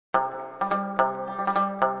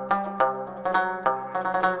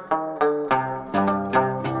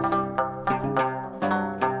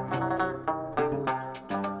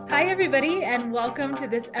welcome to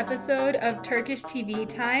this episode of Turkish TV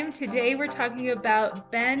Time. Today we're talking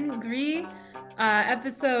about Ben Gri,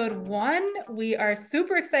 episode 1. We are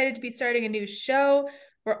super excited to be starting a new show.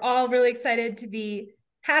 We're all really excited to be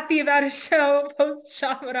happy about a show post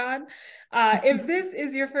Shamaran. If this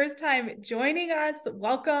is your first time joining us,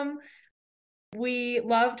 welcome. We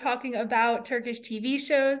love talking about Turkish TV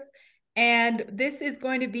shows. And this is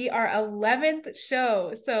going to be our 11th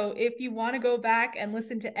show. So if you want to go back and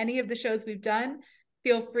listen to any of the shows we've done,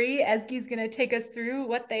 feel free. Ezgi's going to take us through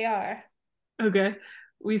what they are. Okay.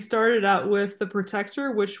 We started out with The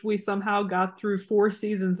Protector, which we somehow got through 4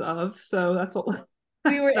 seasons of. So that's all.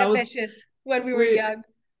 We were That was ambitious when we were we young.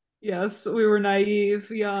 yes, we were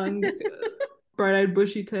naive, young, bright-eyed,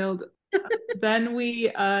 bushy-tailed. Then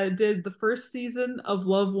we did the first season of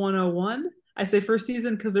Love 101. I say first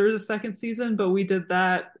season because there is a second season, but we did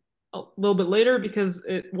that a little bit later because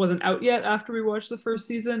it wasn't out yet after we watched the first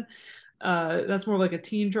season. That's more like a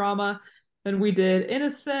teen drama. Then we did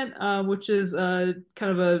Innocent, which is kind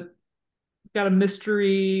of a got a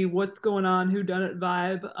mystery, what's going on, who done it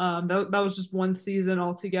vibe. That was just one season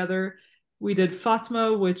altogether. We did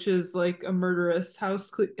Fatma, which is like a murderous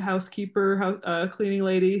housekeeper, cleaning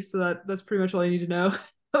lady. So that's pretty much all you need to know.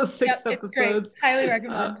 Those Yep, six it's great. episodes. Highly Uh,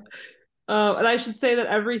 recommend. and I should say that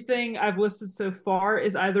everything I've listed so far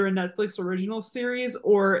is either a Netflix original series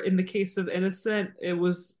or, in the case of Innocent, it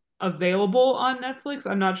was available on Netflix.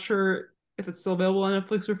 I'm not sure if it's still available on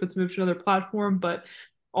Netflix or if it's moved to another platform, but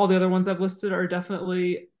all the other ones I've listed are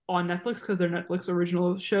definitely on Netflix because they're Netflix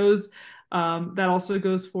original shows. That also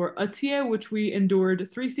goes for Atiye, which we endured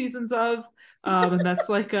 3 seasons of. And that's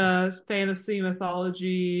like a fantasy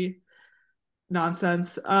mythology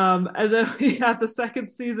nonsense. And then we got the second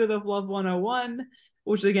season of Love 101,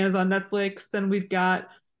 which again is on Netflix. Then we've got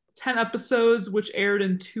 10 episodes, which aired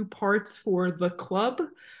in 2 parts for The Club,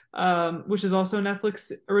 which is also a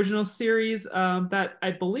Netflix original series that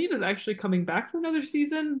I believe is actually coming back for another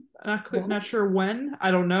season. Not sure when.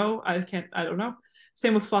 I don't know. I don't know.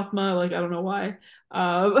 Same with Fatma. Like, I don't know why.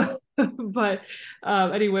 But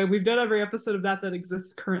anyway, we've done every episode of that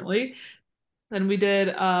exists currently. Then we did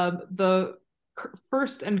the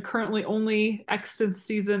first and currently only extant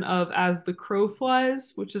season of As the Crow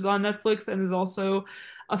Flies, which is on Netflix and is also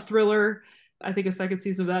a thriller. I think a second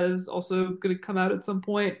season of that is also going to come out at some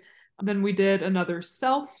point. And then we did another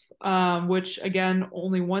Self, which again,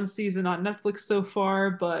 only one season on Netflix so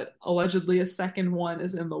far, but allegedly a second one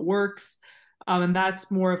is in the works. And that's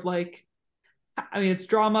more of like, I mean, it's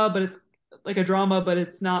drama, but it's like a drama, but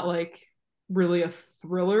it's not like really a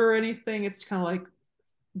thriller or anything. It's kind of like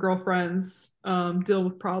girlfriends deal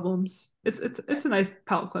with problems. It's a nice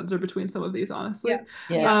palate cleanser between some of these, honestly. Yeah.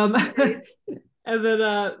 Yes. Yeah. Um, Agreed. and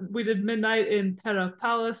then we did Midnight in Pera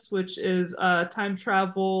Palace, which is time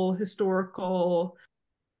travel, historical,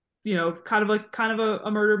 kind of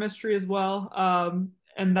a murder mystery as well.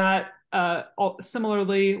 And that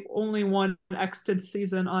similarly only one extant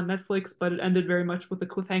season on Netflix, but it ended very much with a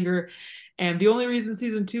cliffhanger. And the only reason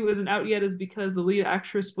season 2 isn't out yet is because the lead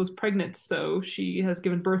actress was pregnant, so she has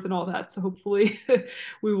given birth and all that. So hopefully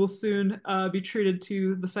we will soon be treated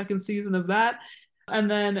to the second season of that. And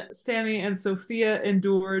then Sammy and Sophia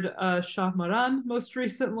endured Shah Maran most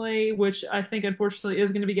recently, which I think unfortunately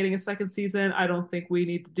is going to be getting a second season. I don't think we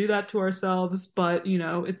need to do that to ourselves, but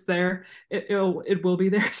it's there. It will be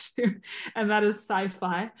there soon. And that is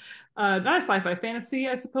sci-fi. Not a sci-fi, fantasy,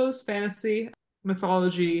 I suppose. Fantasy,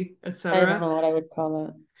 mythology, I don't etc. know what I would call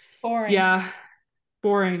it. Boring. Yeah,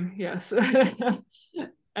 boring, yes.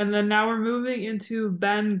 And then now we're moving into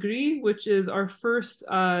Ben Gri, which is our first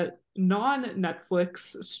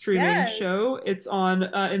non-Netflix streaming Yes. show. It's on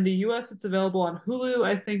in the US, it's available on Hulu.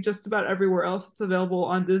 I think just about everywhere else it's available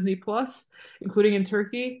on Disney Plus, including in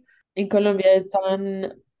Turkey. In Colombia, it's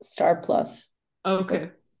on Star Plus, which is Okay.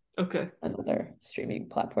 Okay. another streaming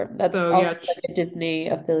platform. That's So also yeah, like a Disney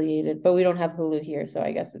affiliated, but we don't have Hulu here, so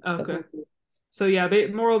I guess it's the okay. Hulu. So yeah,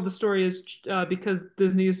 moral of the story is because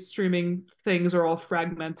Disney's streaming things are all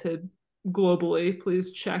fragmented globally,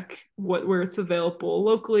 please check where it's available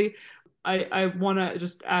locally. I want to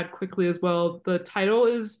just add quickly as well. The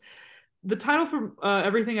title for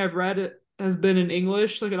everything I've read has been in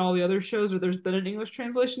English, like in all the other shows, or there's been an English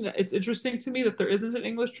translation. It's interesting to me that there isn't an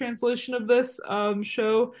English translation of this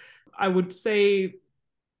show. I would say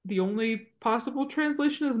the only possible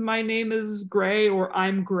translation is "My name is Gray" or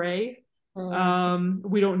 "I'm Gray." Okay.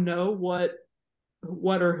 We don't know what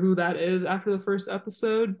or who that is after the first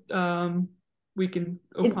episode. We can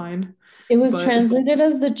It opine, it was but translated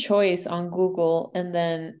as The Choice on Google, and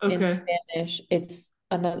then in okay, Spanish, it's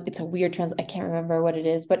another, it's a weird I can't remember what it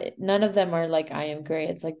is, but none of them are like I Am Gray.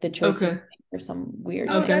 It's like the choices Okay. for some weird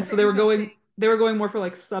Oh, Okay. thing. that's So they were interesting. going more for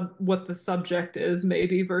like what the subject is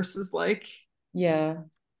maybe versus like Yeah.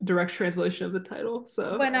 direct translation of the title.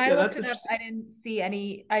 So When I yeah, looked that's it up, interesting. I didn't see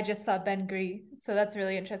any. I just saw Ben Gree, so that's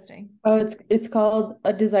really interesting. Oh, it's called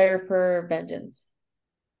A Desire for Vengeance.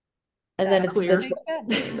 And then That it's the Clear. makes choices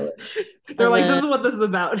sense. in English. They're And like, this then is what this is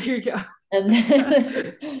about. Here you go. and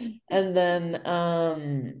then and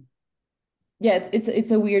then yeah,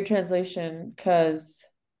 it's a weird translation because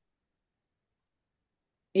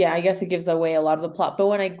yeah, I guess it gives away a lot of the plot. But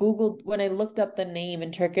when I looked up the name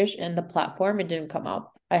in Turkish and the platform, it didn't come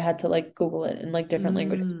up. I had to like Google it in like different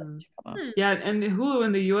languages for it Mm. to come up. Hmm. Yeah, and Hulu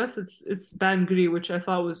in the US, it's Bangri, which I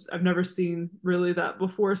thought was I've never seen really that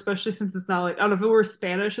before, especially since it's not like I don't know if it were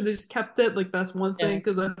Spanish and they just kept it like that's one thing Yeah.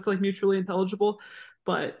 because that's like mutually intelligible,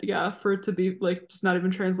 but yeah, for it to be like just not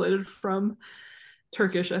even translated from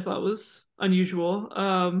Turkish, I thought was unusual.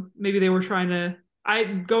 Maybe they were trying to. I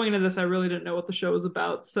going into this, I really didn't know what the show was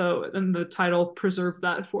about, so and the title preserved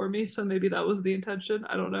that for me. So maybe that was the intention.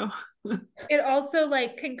 I don't know. It also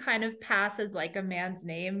like can kind of pass as like a man's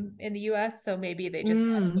name in the US, so maybe they just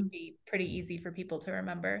thought it would Mm. be pretty easy for people to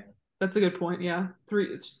remember. That's a good point. Yeah.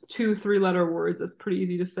 It's two three-letter words. That's pretty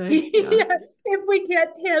easy to say. Yeah. Yeah, if we can't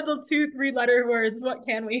handle two three-letter words, what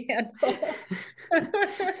can we handle?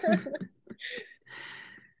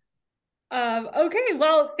 Okay,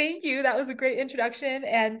 well, thank you. That was a great introduction.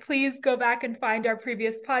 And please go back and find our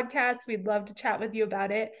previous podcasts. We'd love to chat with you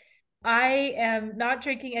about it. I am not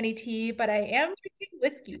drinking any tea, but I am drinking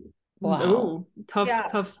whiskey. Wow. Oh, tough, Yeah.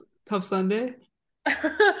 tough, tough Sunday.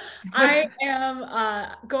 I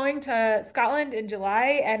am going to Scotland in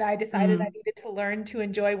July, and I decided I Mm. needed to learn to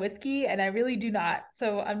enjoy whiskey, and I really do not.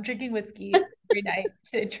 So I'm drinking whiskey every night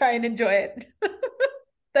to try and enjoy it.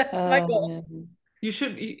 That's my Oh goal. man. You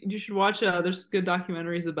should watch there's good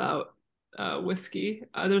documentaries about whiskey.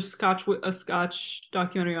 There's a Scotch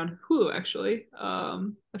documentary on Hulu actually.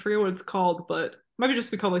 I forget what it's called, but it might be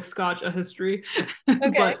just be called like Scotch a History.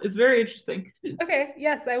 Okay. But it's very interesting. Okay.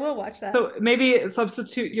 Yes, I will watch that. So maybe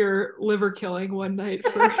substitute your liver killing one night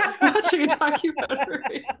for watching a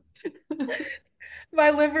documentary.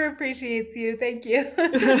 My liver appreciates you. Thank you.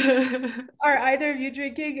 Are either of you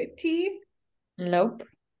drinking tea? Nope.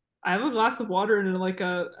 I have a glass of water and like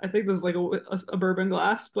I think this is like a bourbon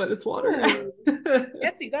glass, but it's water. Ooh,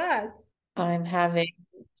 fancy glass. I'm having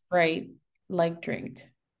Sprite like drink.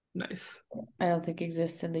 Nice. I don't think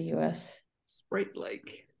exists in the US. Sprite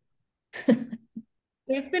like.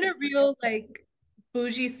 There's been a real like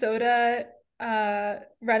bougie soda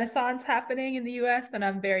renaissance happening in the US, and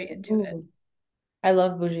I'm very into it. Ooh. I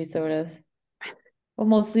love bougie sodas. Well,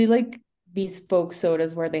 mostly like bespoke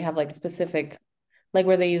sodas where they have like specific, like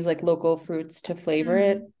where they use like local fruits to flavor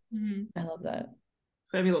it. Mhm. I love that.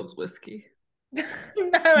 Sammy loves whiskey. No,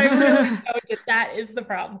 I really know that that is the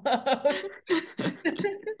problem.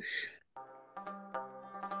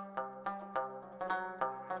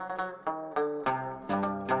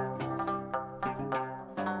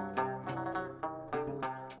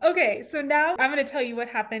 Okay, so now I'm going to tell you what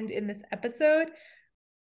happened in this episode.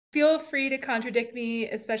 Feel free to contradict me,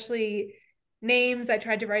 especially names. I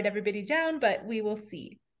tried to write everybody down, but we will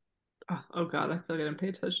see. Oh God, I feel like I didn't pay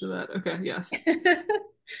attention to that. Okay, yes.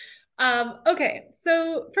 Okay,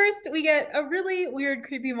 so first we get a really weird,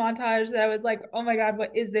 creepy montage that I was like, oh my God,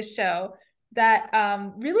 what is this show? That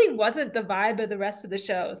really wasn't the vibe of the rest of the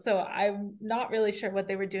show. So I'm not really sure what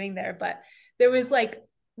they were doing there, but there was like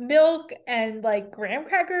milk and like graham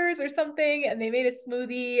crackers or something, and they made a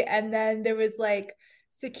smoothie, and then there was like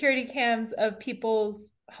security cams of people's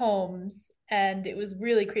homes, and it was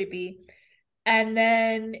really creepy. And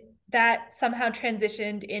then that somehow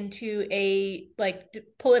transitioned into a like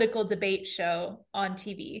political debate show on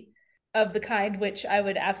TV of the kind which I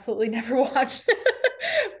would absolutely never watch.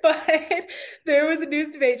 But there was a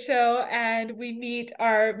news debate show, and we meet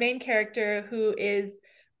our main character who is,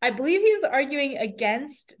 I believe he's arguing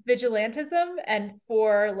against vigilantism and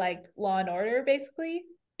for like law and order, basically.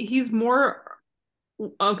 He's more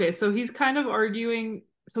okay, so he's kind of arguing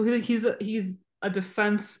so he's a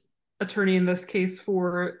defense attorney in this case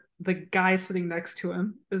for the guy sitting next to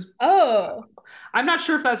him is Oh, I'm not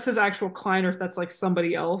sure if that's his actual client or if that's like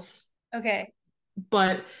somebody else, okay.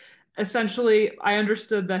 but essentially I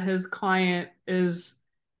understood that his client is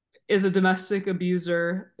a domestic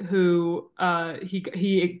abuser who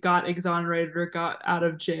he got exonerated or got out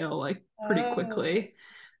of jail like pretty Oh. quickly,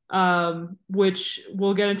 which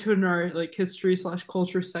we'll get into in our like history slash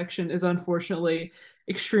culture section is unfortunately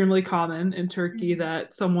extremely common in Turkey Mhm.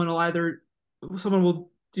 that someone will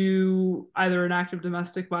do either an act of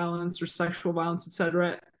domestic violence or sexual violence,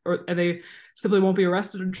 etc., and they simply won't be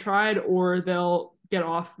arrested and tried, or they'll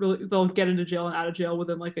they'll get into jail and out of jail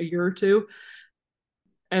within like a year or two.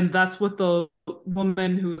 And that's what the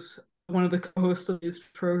woman who's one of the co-hosts of this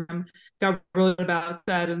program got really about,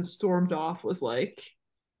 said, and stormed off, was like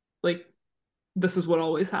this is what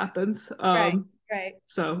always happens. Right.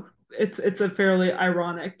 So it's a fairly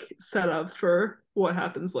ironic setup for what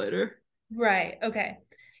happens later. Right. Okay.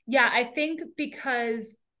 Yeah, I think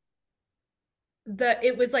because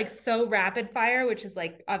it was like so rapid fire, which is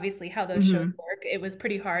like obviously how those shows work. It was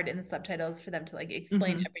pretty hard in the subtitles for them to like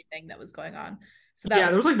explain everything that was going on. So that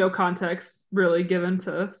there was like no context really given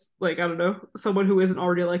to, like, I don't know, someone who isn't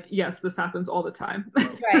already like, yes, this happens all the time.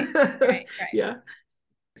 Right. Yeah.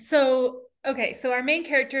 So okay, so our main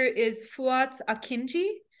character is Fuat Akinci,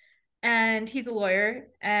 and he's a lawyer,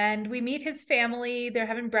 and we meet his family. They're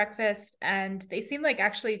having breakfast, and they seem like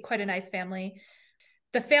actually quite a nice family.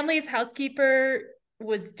 The family's housekeeper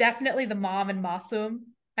was definitely the mom in Masum.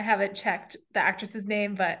 I haven't checked the actress's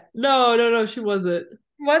name, but no, she wasn't.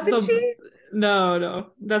 wasn't she? No,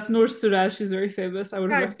 that's Noor Suraj. She's very famous. I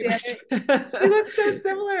would have recognized her. She looks so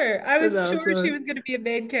similar. I was sure she was going to be a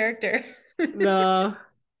main character. No,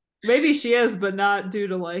 maybe she is, but not due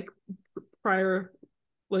to like prior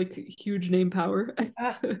like huge name power.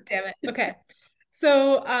 Oh, damn it. Okay.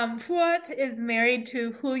 So Fuat is married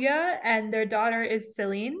to Julia, and their daughter is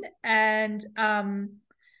Celine. And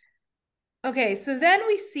okay, so then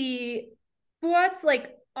we see Fuat's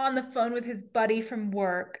like on the phone with his buddy from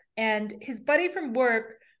work, and his buddy from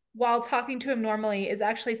work, while talking to him normally, is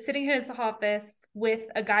actually sitting in his office with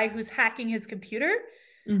a guy who's hacking his computer.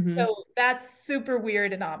 So that's super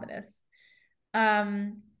weird and ominous.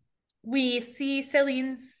 We see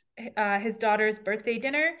Celine's his daughter's birthday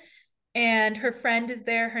dinner, and her friend is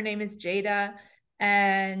there. Her name is Jada,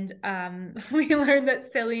 and we learn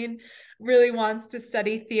that Celine really wants to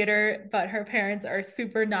study theater, but her parents are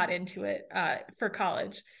super not into it for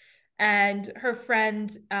college. And her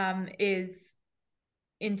friend is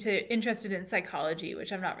interested in psychology,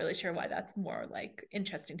 which I'm not really sure why that's more like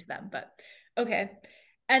interesting to them, but okay.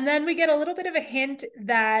 And then we get a little bit of a hint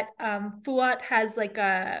that Fuat has like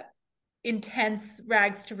a intense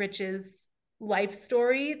rags to riches life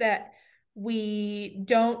story that we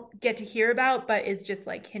don't get to hear about, but is just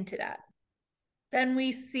like hinted at. Then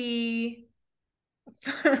we see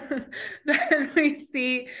Fuat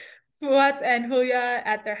and Julia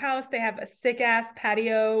at their house. They have a sick ass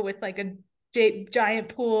patio with like a giant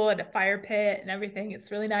pool and a fire pit and everything. It's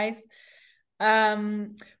really nice.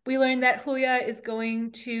 We learned that Julia is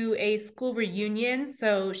going to a school reunion,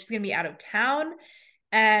 so she's gonna be out of town.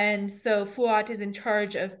 And so Fuat is in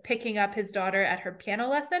charge of picking up his daughter at her piano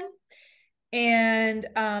lesson. And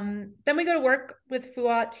then we go to work with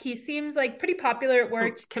Fuat. He seems like pretty popular at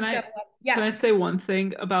work. Can I say one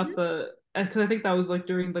thing about because I think that was like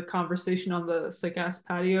during the conversation on the sick ass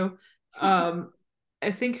patio.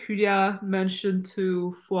 I think Julia mentioned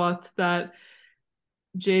to Fuat that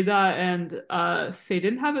Jada and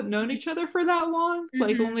Seydin haven't known each other for that long,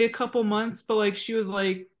 like only a couple months, but like she was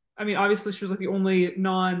like, I mean, obviously she was like the only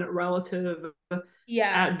non-relative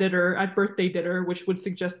at birthday dinner, which would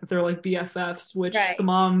suggest that they're like BFFs, which the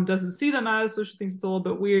mom doesn't see them as, so she thinks it's a little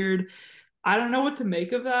bit weird. I don't know what to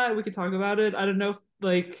make of that. We could talk about it. I don't know if,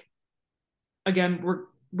 like, again,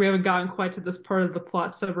 we haven't gotten quite to this part of the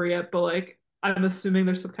plot summary yet, but like I'm assuming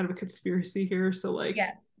there's some kind of a conspiracy here. So like,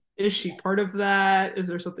 is she part of that? Is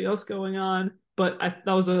there something else going on? But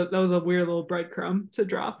that was a weird little breadcrumb to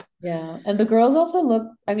drop. Yeah, and the girls also look.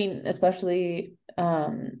 I mean, especially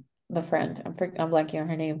the friend. I'm blanking on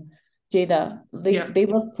her name. Jada. They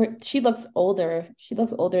look. She looks older. She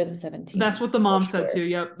looks older than 17. That's what the mom said too.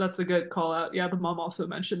 Yep, that's a good call out. Yeah, the mom also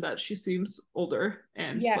mentioned that she seems older,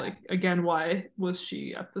 and like, again, why was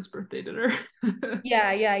she at this birthday dinner?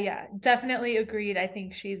 Yeah. Definitely agreed. I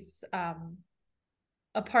think she's a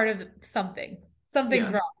part of something. Something's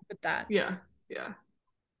wrong with that. Yeah.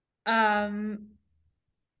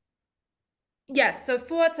 Yes, so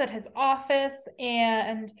Fuat's at his office,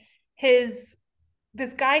 and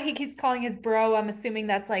this guy he keeps calling his bro. I'm assuming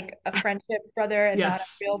that's like a friendship brother and not a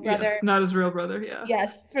real brother. Yes, not his real brother, yeah.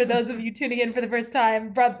 Yes, for those of you tuning in for the first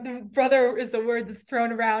time, brother is a word that's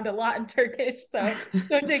thrown around a lot in Turkish, so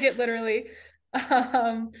don't take it literally.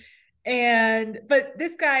 But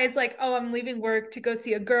this guy is like, oh, I'm leaving work to go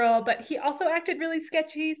see a girl, but he also acted really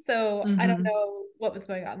sketchy, so I don't know what was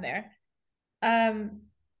going on there.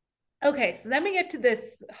 Okay, so then we get to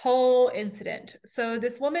this whole incident. So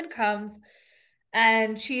this woman comes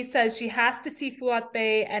and she says she has to see Fuat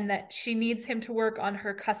Bey and that she needs him to work on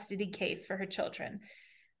her custody case for her children.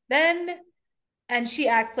 And she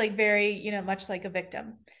acts like very, much like a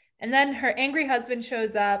victim. And then her angry husband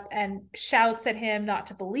shows up and shouts at him not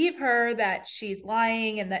to believe her, that she's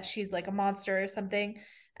lying and that she's like a monster or something.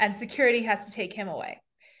 And security has to take him away.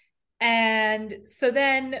 And so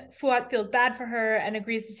then Fuat feels bad for her and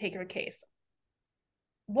agrees to take her case.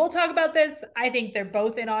 We'll talk about this. I think they're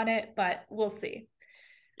both in on it, but we'll see.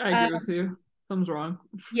 I agree with you. Something's wrong.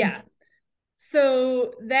 Yeah.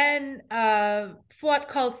 So then Fuat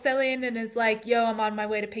calls Selin and is like, yo, I'm on my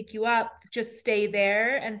way to pick you up. Just stay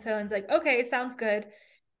there. And Selin's like, okay, sounds good.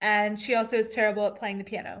 And she also is terrible at playing the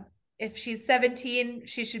piano. If she's 17,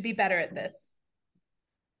 she should be better at this.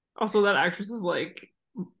 Also, that actress is like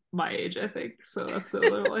my age, I think. So that's the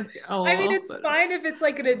other like LOL, I mean, it's fine if it's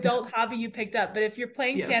like an adult hobby you picked up, but if you're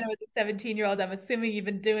playing Yes. piano with a 17-year-old, I'm assuming you've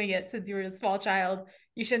been doing it since you were a small child.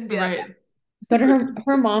 You shouldn't be that bad. But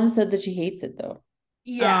her mom said that she hates it though.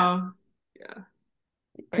 Yeah. Yeah. I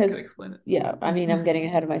Because could explain it. yeah, I mean, I'm getting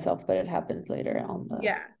ahead of myself, but it happens later on the.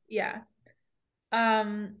 Yeah.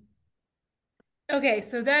 Okay,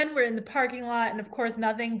 so then we're in the parking lot, and of course,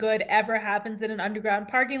 nothing good ever happens in an underground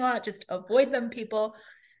parking lot. Just avoid them, people.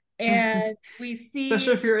 And we see,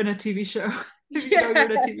 especially if you're in a TV show. If you know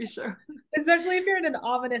you're in a TV show. Especially if you're in an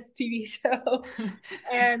ominous TV show.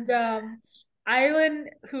 And Island,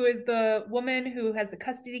 who is the woman who has the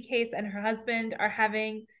custody case, and her husband are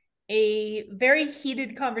having a very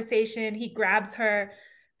heated conversation. He grabs her,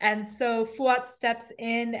 and so Fuat steps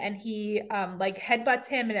in and he like headbutts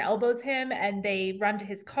him and elbows him, and they run to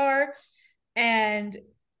his car. And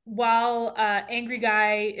while angry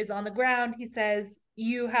guy is on the ground, he says,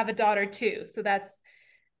 you have a daughter too. So that's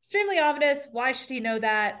extremely ominous. Why should he know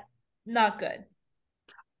that? Not good.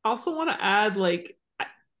 I also want to add, like,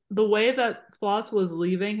 the way that Floss was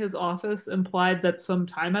leaving his office implied that some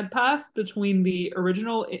time had passed between the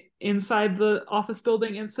original inside the office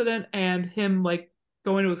building incident and him, like,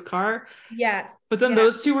 going to his car. Yes. But then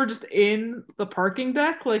those two were just in the parking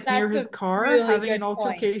deck, like near his car, really having an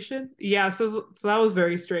altercation. Point. Yeah, so that was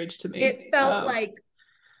very strange to me. It felt like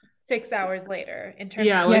 6 hours later in terms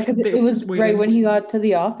of because it was waiting. Right when he got to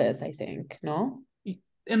the office, I think. No?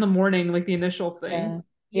 In the morning, like the initial thing.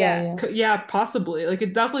 Yeah, possibly. Like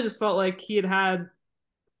it definitely just felt like he had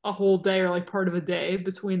a whole day or like part of a day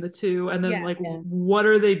between the two, and then what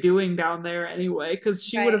are they doing down there anyway? Because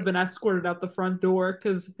she would have been escorted out the front door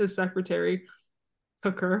because his secretary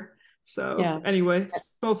took her. So anyway, it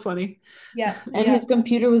smells funny. And his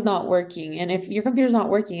computer was not working, and if your computer's not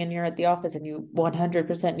working and you're at the office and you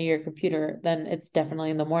 100% need your computer, then it's definitely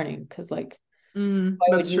in the morning, because like why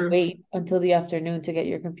would you wait until the afternoon to get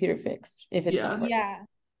your computer fixed if it's not working?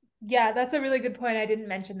 Yeah, that's a really good point. I didn't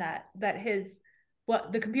mention that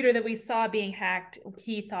the computer that we saw being hacked,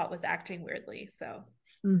 he thought was acting weirdly. So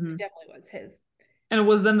it definitely was his. And it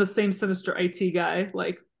was then the same sinister IT guy,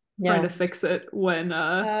 like trying to fix it when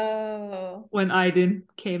Aydin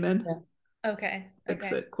came in. Okay.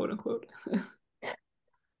 Fix it, quote unquote.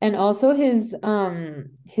 And also his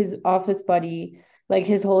office buddy, like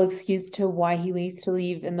his whole excuse to why he needs to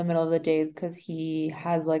leave in the middle of the day is because he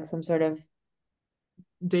has like some sort of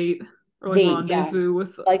date or like rendezvous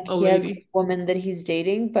with like a he lady. has a woman that he's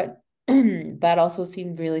dating, but that also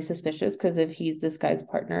seemed really suspicious, because if he's this guy's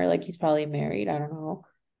partner, like he's probably married. I don't know.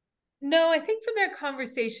 No, I think from their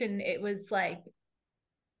conversation it was like,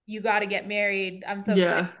 you got to get married. I'm so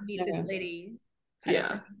excited to meet this lady.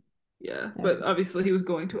 Yeah, but obviously he was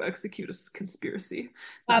going to execute a conspiracy.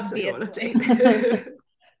 Obviously. To go on a date.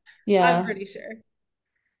 I'm pretty sure.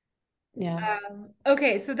 Yeah.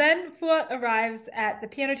 Okay, so then Fuat arrives at the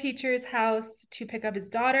piano teacher's house to pick up his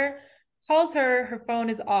daughter, calls her, her phone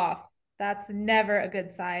is off. That's never a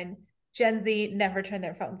good sign. Gen Z never turn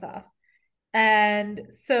their phones off. And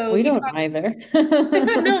so we don't either.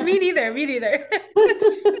 No, me neither.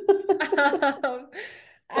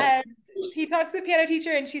 And he talks to the piano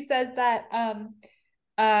teacher, and she says that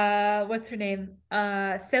what's her name?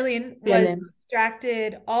 Selin was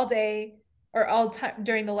distracted all day or all time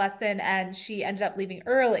during the lesson, and she ended up leaving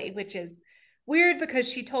early, which is weird because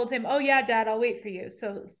she told him, "Oh yeah, Dad, I'll wait for you."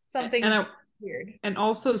 So something weird. And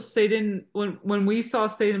also Satan, when we saw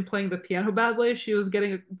Satan playing the piano badly, she was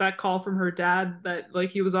getting that call from her dad that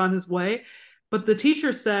like he was on his way. But the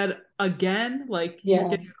teacher said again, like you're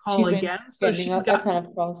getting a call again. So she's got kind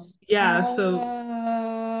of calls. So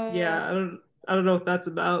I don't know what that's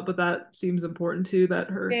about, but that seems important too. That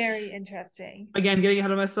her very interesting. Again, getting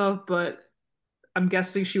ahead of myself, but I'm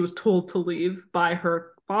guessing she was told to leave by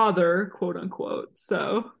her father, quote unquote.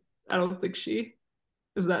 So I don't think she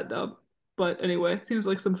is that dumb. But anyway, seems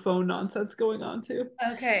like some phone nonsense going on too.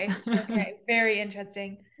 Okay. Very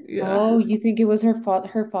interesting. Yeah. Oh, you think it was her father?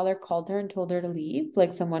 Her father called her and told her to leave,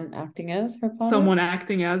 like someone acting as her father? Someone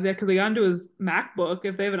acting as, yeah, because they got into his MacBook.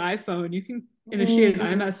 If they have an iPhone, you can initiate an Oh,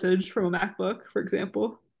 iMessage from a MacBook, for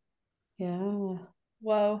example. yeah.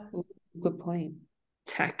 Whoa. Ooh, good point.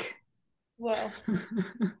 Tech. Whoa.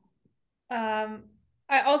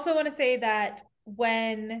 I also want to say that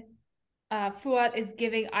when Fuat is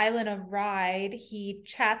giving Island a ride, he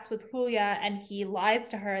chats with Julia and he lies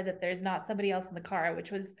to her that there's not somebody else in the car,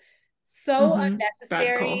 which was so Bad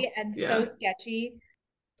unnecessary call. and so Yeah. sketchy.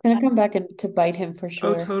 It's gonna come back and to bite him for Oh,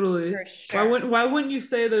 sure. totally. For sure. Why wouldn't you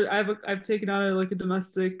say that I've taken on like a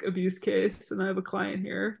domestic abuse case and I have a client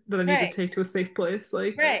here that I need to Right. take to a safe place,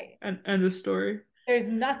 like, Right. and end of story. There's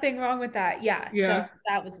nothing wrong with that. Yeah. So Yeah.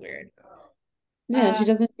 that was weird. Yeah, Uh, she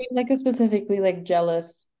doesn't seem like a specifically like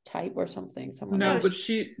jealous type or something. Someone No, no, that but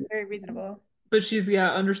she's very reasonable. she's,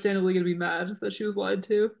 yeah, understandably gonna be mad that she was lied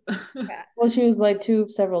to. Yeah. well, she was lied to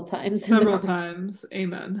several times in the Several conversation. times.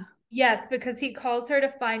 Amen. Yes, because he calls her to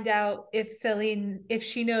find out if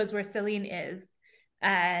she knows where Celine is.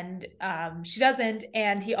 And she doesn't,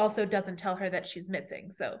 and he also doesn't tell her that she's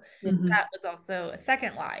missing. So Mm-hmm. that was also a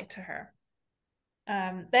second lie to her.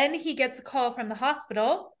 Then he gets a call from the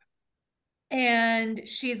hospital and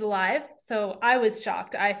she's alive. So I was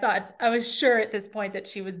shocked. I was sure at this point that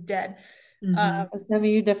she was dead. Mm-hmm.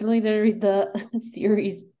 Sammy, you definitely didn't read the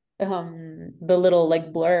series, the little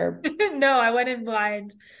like blurb. No, I went in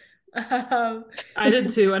blind. Um, I did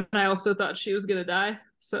too, and I also thought she was gonna die.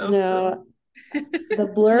 So No, the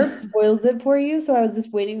blurb spoils it for you, so I was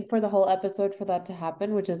just waiting for the whole episode for that to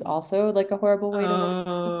happen, which is also like a horrible way to watch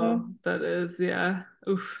the oh, episode. that is, yeah.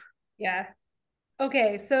 Oof. yeah.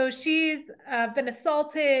 Okay, so she's been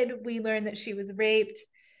assaulted. We learn that she was raped,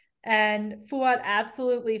 and Fuad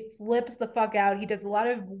absolutely flips the fuck out. He does a lot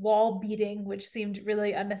of wall beating, which seemed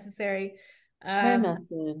really unnecessary. Very Um,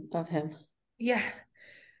 masculine of him. yeah,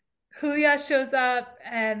 Julia shows up,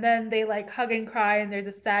 and then they like hug and cry, and there's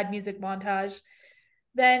a sad music montage.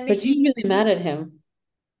 Then But she's he, really mad at him,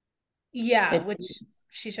 yeah, it which seems.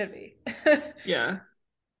 she should be. Yeah.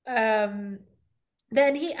 um,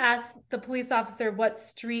 then he asks the police officer what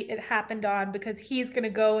street it happened on because he's gonna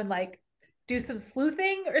go and like do some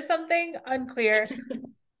sleuthing or something, unclear. He's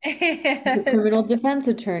a And criminal defense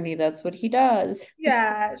attorney. That's what he does.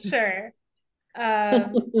 yeah, sure.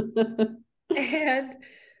 Um, and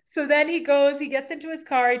so then he gets into his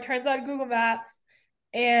car, he turns on Google Maps,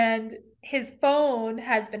 and his phone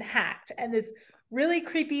has been hacked. And this really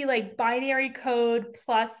creepy, like binary code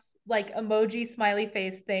plus like emoji smiley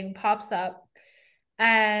face thing pops up.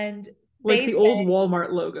 And Like they the old say,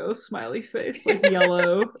 Walmart logo, smiley face, like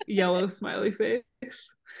yellow, yellow smiley face.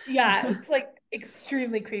 yeah, it's like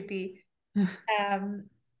extremely creepy. Um,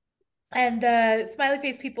 and the smiley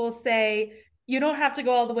face people say, you don't have to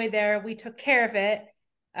go all the way there. We took care of it.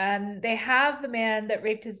 And they have the man that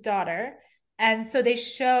raped his daughter. And so they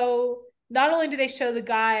show, not only do they show the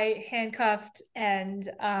guy handcuffed and,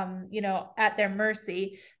 at their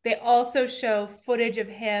mercy, they also show footage of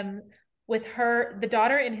him with the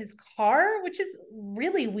daughter in his car, which is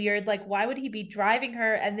really weird. Like, why would he be driving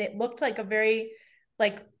her? And it looked like a very,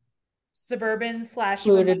 like, suburban slash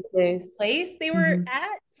remote Polluted place. place they were Mm-hmm.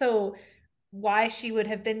 at. So why she would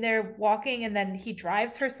have been there walking and then he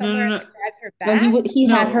drives her No, somewhere no, and no, then drives her No, back. he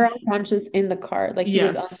had no. her unconscious in the car. Like he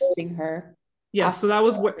was Yes, unloading her yes. So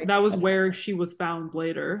after that was where she was found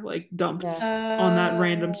later, like yeah. dumped on that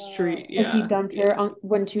random street. Oh, Like he Yeah, dumped her yeah,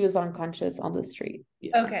 when she was unconscious on the street.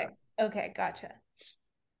 yeah. okay. Okay, gotcha.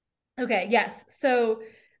 Okay, yes. So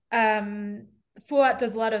Fuat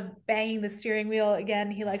does a lot of banging the steering wheel. Again,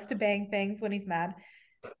 he likes to bang things when he's mad.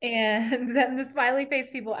 And then the smiley face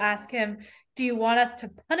people ask him, do you want us to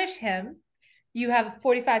punish him? You have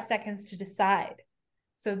 45 seconds to decide.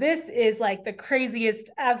 So this is like the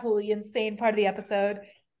craziest, absolutely insane part of the episode.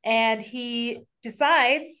 And he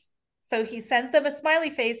decides. So he sends them a smiley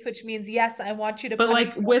face, which means, yes, I want you to But punish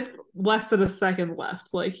like him. with less than a second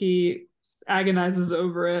left, like he agonizes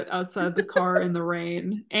over it outside the car in the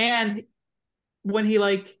rain. And when he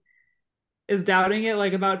like is doubting it,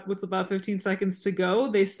 like about 15 seconds to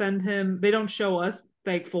go, they don't show us,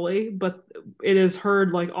 thankfully, but it is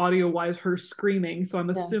heard like audio wise her screaming. So I'm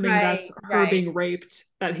Yeah. assuming that's Right, her right. being raped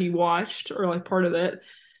that he watched, or like part of it.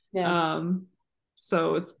 Yeah.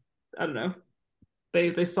 So it's, I don't know. They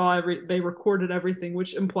recorded everything,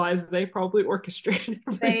 which implies they probably orchestrated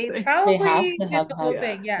They everything. They have probably to did have the whole had Yeah.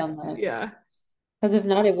 thing. Yes. done that. Yeah. Because if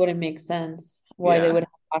not, it wouldn't make sense why they Yeah. would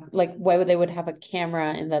have, like why would they would have a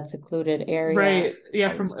camera in that secluded area. Right.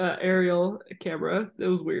 Yeah, from aerial camera. It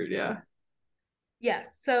was weird, yeah.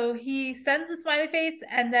 Yes. So he sends the smiley face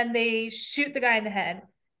and then they shoot the guy in the head.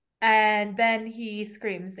 And then he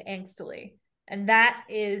screams angstily. And that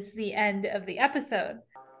is the end of the episode.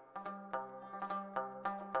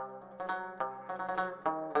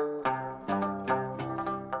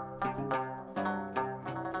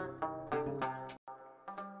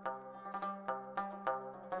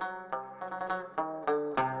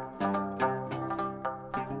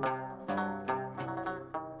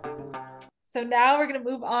 So now we're going to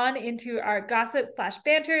move on into our gossip /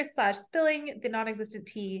 banter / spilling the non-existent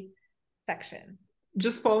tea section.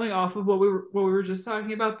 Just following off of what we were just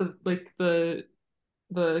talking about, the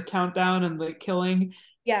countdown and the killing.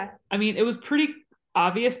 Yeah. I mean, it was pretty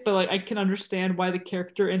obvious, but like I can understand why the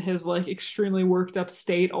character in his like extremely worked up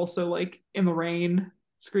state, also like in the rain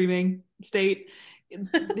screaming state,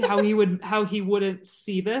 how he wouldn't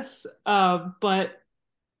see this. But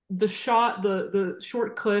the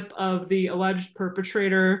short clip of the alleged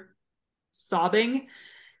perpetrator sobbing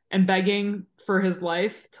and begging for his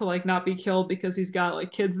life to like not be killed because he's got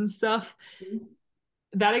like kids and stuff. Mm-hmm.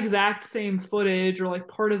 That exact same footage or like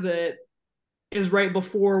part of it is right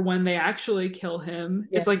before when they actually kill him.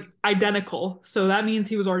 Yes. It's like identical. So that means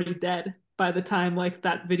he was already dead by the time like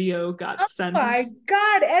that video got sent. Oh my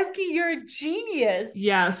God, Eski, you're a genius.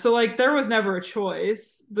 Yeah, so like there was never a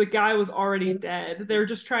choice. The guy was already dead. They're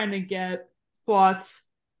just trying to get FLOT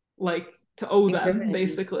like to owe them,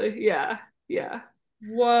 basically. Yeah, yeah.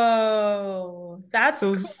 Whoa, that's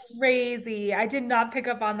so crazy. I did not pick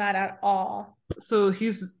up on that at all. So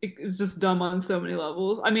he's just dumb on so many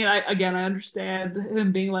levels. I mean, I understand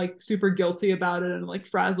him being like super guilty about it and like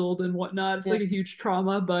frazzled and whatnot. It's like a huge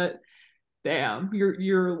trauma, but damn,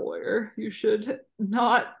 you're a lawyer. You should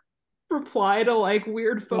not reply to like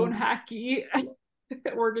weird phone hacky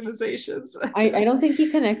organizations. I don't think he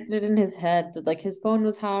connected in his head that like his phone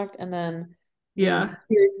was hacked and then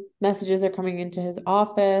messages are coming into his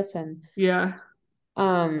office and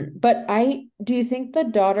but do you think the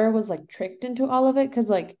daughter was like tricked into all of it? Because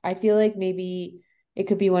like I feel like maybe it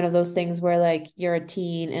could be one of those things where like you're a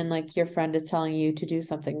teen and like your friend is telling you to do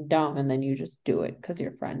something dumb and then you just do it because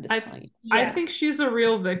your friend is telling you. I think she's a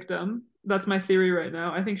real victim. That's my theory right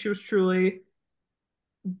now. I think she was truly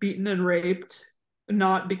beaten and raped,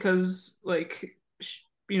 not because like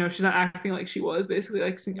she's not acting like she was. Basically,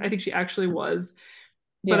 like I think she actually was.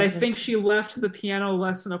 But I think she left the piano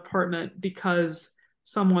lesson apartment because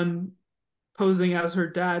someone posing as her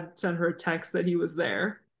dad sent her a text that he was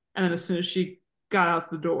there. And then as soon as she got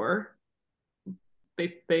out the door,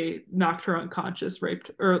 they knocked her unconscious,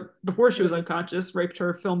 raped, or before she was unconscious, raped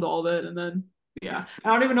her, filmed all of it. And then, I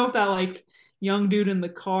don't even know if that like young dude in the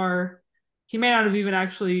car, he may not have even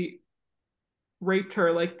actually raped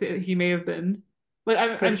her. Like he may have been. Like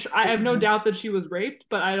I have no doubt that she was raped,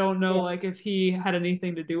 but I don't know like if he had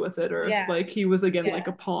anything to do with it or if like he was again like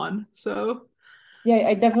a pawn. So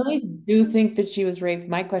I definitely do think that she was raped.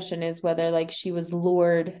 My question is whether like she was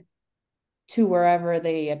lured to wherever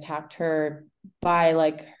they attacked her by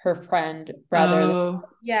like her friend rather than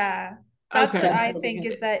that's what I think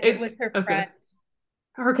is that it was her friend.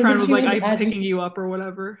 Her friend was like, I'm picking you up or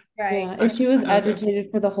whatever. Right. Yeah. If she was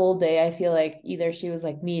agitated for the whole day, I feel like either she was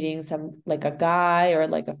like meeting some like a guy or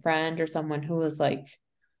like a friend or someone who was like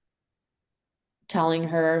telling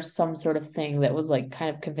her some sort of thing that was like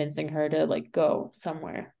kind of convincing her to like go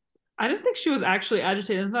somewhere. I didn't think she was actually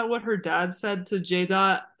agitated. Isn't that what her dad said to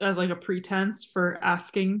J-Dot as like a pretense for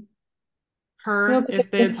asking her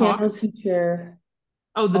if they had talked? Teacher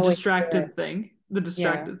the distracted thing. The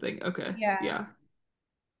distracted thing. Okay. Yeah.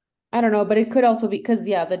 I don't know, but it could also be because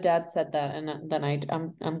the dad said that, and then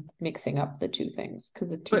I'm mixing up the two things because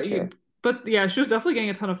the teacher. But she was definitely getting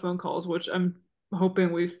a ton of phone calls, which I'm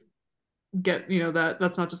hoping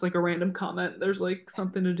that's not just like a random comment. There's like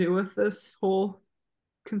something to do with this whole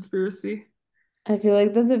conspiracy. I feel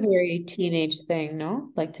like that's a very teenage thing,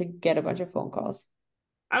 no? Like to get a bunch of phone calls.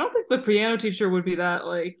 I don't think the piano teacher would be that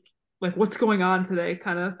like what's going on today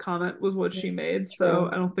kind of comment was what she made. True. So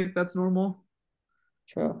I don't think that's normal.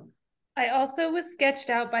 True. I also was sketched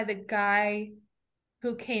out by the guy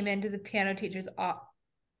who came into the piano teacher's apartment.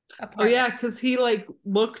 Oh yeah, because he like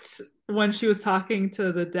looked when she was talking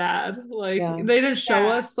to the dad. Like they didn't show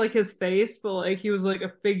us like his face, but like he was like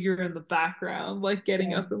a figure in the background, like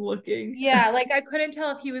getting up and looking. Yeah, like I couldn't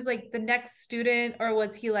tell if he was like the next student or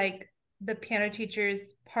was he like the piano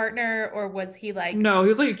teacher's partner or was he like No, he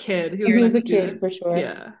was like a kid. He was a kid for sure.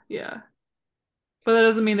 Yeah. But that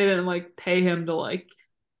doesn't mean they didn't like pay him to like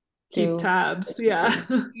keep tabs. Yeah.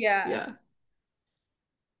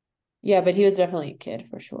 Yeah, but he was definitely a kid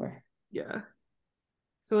for sure. Yeah.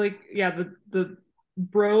 So like, the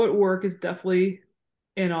bro at work is definitely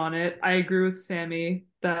in on it. I agree with Sammy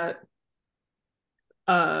that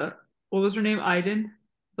what was her name? Aiden,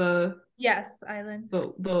 the Yes, Island.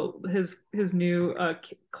 his new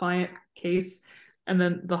client case, and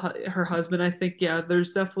then her husband. I think, yeah,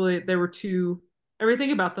 there's definitely there were two.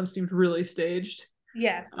 Everything about them seemed really staged.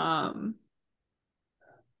 Yes.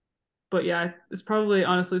 But yeah, it's probably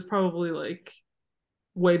like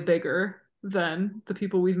way bigger than the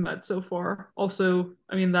people we've met so far. Also,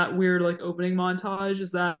 I mean, that weird like opening montage,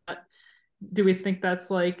 is that, do we think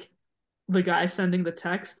that's like the guy sending the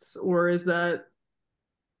texts, or is that,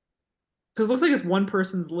 because it looks like it's one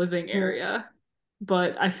person's living area,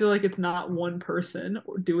 but I feel like it's not one person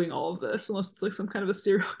doing all of this unless it's like some kind of a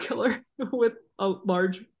serial killer with a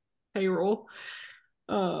large payroll.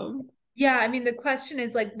 Yeah, I mean, the question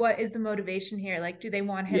is like, what is the motivation here? Like, do they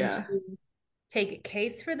want him to take a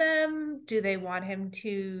case for them? Do they want him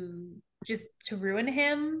to just to ruin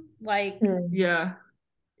him? Like, yeah,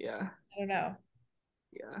 I don't know.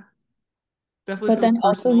 Yeah, definitely. But then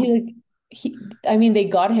personal. also I mean, they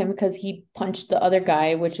got him because he punched the other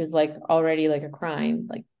guy, which is like already like a crime.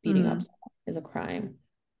 Like beating up is a crime,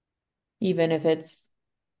 even if it's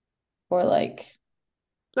for like.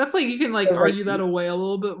 That's like, you can like argue that away a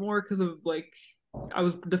little bit more because of like I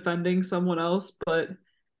was defending someone else, but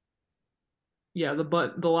yeah,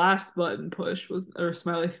 the last button push was, or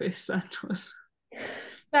smiley face send was,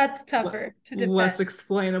 that's tougher to defend. Less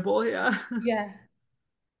explainable, yeah. Yeah.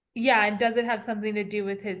 Yeah, and does it have something to do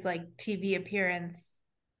with his like TV appearance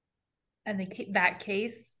and that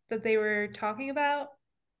case that they were talking about?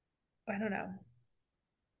 I don't know.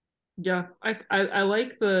 Yeah, I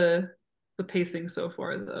like the pacing so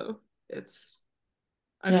far though. It's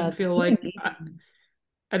I didn't feel like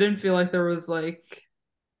I didn't feel like there was like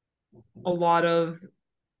a lot of,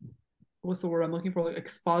 what's the word I'm looking for, like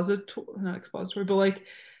expository, not expository, but like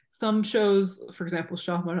some shows, for example,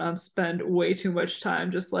 Shah Rukh spend way too much time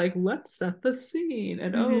just like, let's set the scene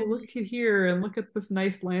and oh, look at here and look at this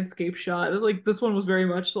nice landscape shot. Like this one was very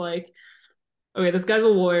much like, okay, this guy's a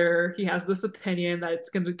lawyer, he has this opinion that it's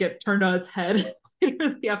going to get turned on its head in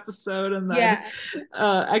the episode, and then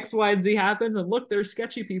X, Y, and Z happens, and look, there's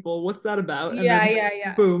sketchy people. What's that about? And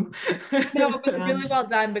yeah. Boom. No, it was really well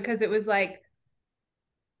done because it was like,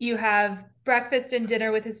 you have breakfast and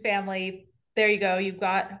dinner with his family. There you go.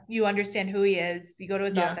 You understand who he is. You go to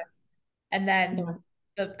his office, and then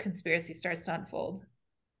the conspiracy starts to unfold.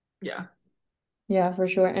 Yeah, for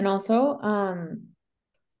sure. And also,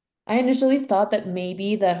 I initially thought that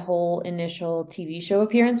maybe that whole initial TV show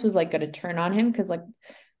appearance was like going to turn on him because like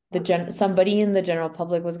somebody in the general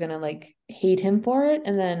public was going to like hate him for it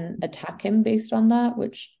and then attack him based on that,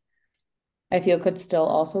 which I feel could still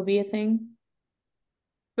also be a thing.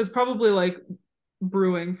 It was probably like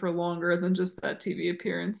brewing for longer than just that TV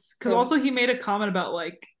appearance. Because also he made a comment about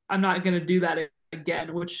like, I'm not going to do that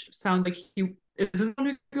again, which sounds like he isn't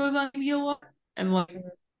someone who goes on TV a lot. And like,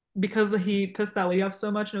 because he pissed that lady off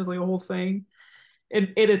so much and it was like a whole thing,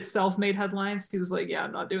 it itself made headlines. He was like, yeah,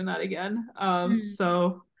 I'm not doing that again.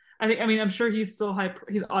 So I mean, I'm sure he's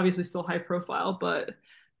obviously still high profile, but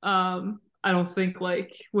I don't think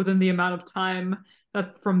like within the amount of time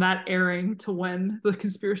that from that airing to when the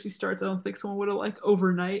conspiracy starts, I don't think someone would have like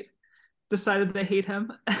overnight decided they hate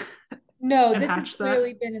him. No, this has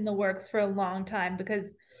clearly been in the works for a long time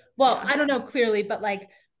because, well, I don't know clearly, but like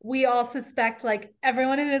we all suspect like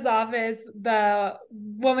everyone in his office, the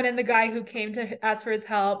woman and the guy who came to ask for his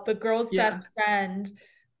help, the girl's best friend,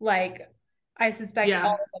 like I suspect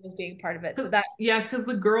all of them as being part of it. So that because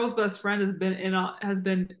the girl's best friend has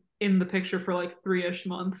been in the picture for like 3-ish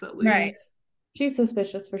months at least. Right. She's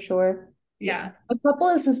suspicious for sure. Yeah. A couple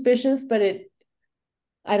is suspicious, but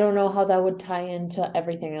I don't know how that would tie into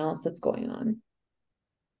everything else that's going on.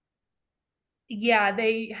 Yeah,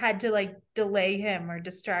 they had to like delay him or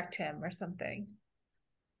distract him or something.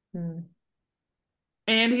 And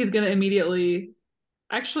he's going to immediately,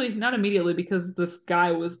 actually not immediately because this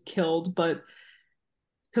guy was killed, but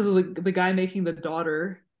because of the guy making the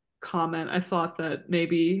daughter comment, I thought that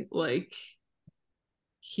maybe like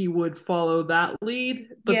he would follow that lead,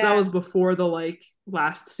 but that was before the like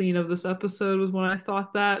last scene of this episode was when I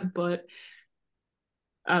thought that. But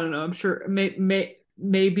I don't know, I'm sure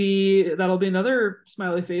maybe that'll be another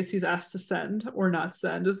smiley face he's asked to send or not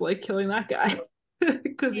send, is like killing that guy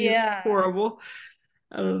because he's horrible.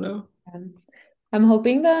 I don't know. I'm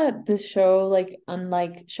hoping that this show, like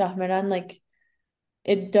unlike Shahmaran, like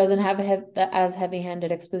it doesn't have as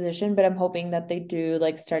heavy-handed exposition, but I'm hoping that they do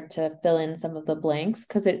like start to fill in some of the blanks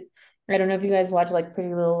because I don't know if you guys watch like Pretty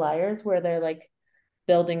Little Liars where they're like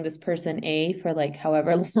building this person A for like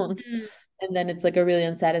however long, and then it's like a really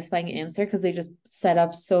unsatisfying answer because they just set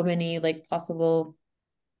up so many like possible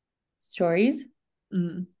stories.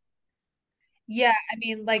 Yeah, I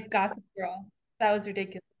mean, like Gossip Girl. That was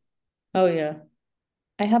ridiculous. Oh yeah.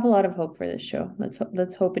 I have a lot of hope for this show. Let's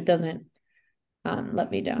hope it doesn't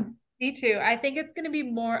let me down. Me too. I think it's going to be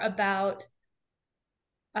more about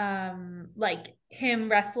like him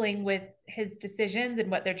wrestling with his decisions and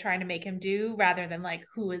what they're trying to make him do rather than like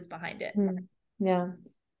who is behind it. Yeah.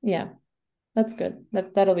 Yeah. That's good.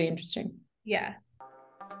 That'll be interesting. Yeah.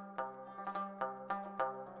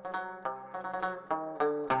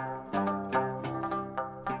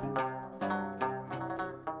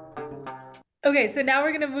 Okay, so now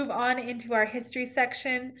we're going to move on into our history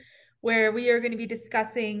section where we are going to be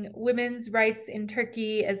discussing women's rights in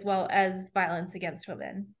Turkey as well as violence against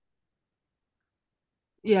women.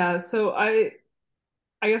 Yeah, so I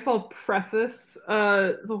guess I'll preface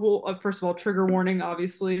the whole first of all, trigger warning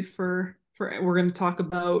obviously for we're going to talk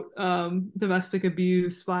about domestic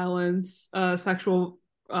abuse, violence, sexual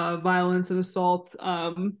violence and assault,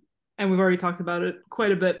 and we've already talked about it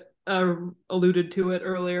quite a bit, alluded to it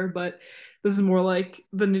earlier, but this is more like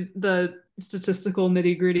the statistical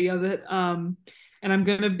nitty-gritty of it, and I'm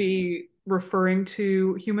going to be referring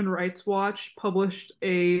to Human Rights Watch published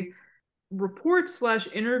a report slash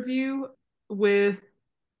interview with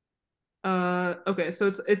okay,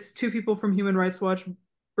 so it's two people from Human Rights Watch,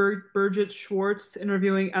 Birgit Schwartz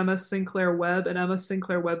interviewing Emma Sinclair Webb, and Emma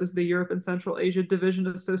Sinclair Webb is the Europe and Central Asia Division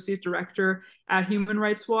Associate Director at Human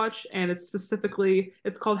Rights Watch, and it's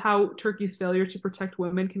called How Turkey's Failure to Protect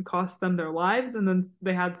Women Can Cost Them Their Lives, and then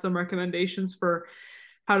they had some recommendations for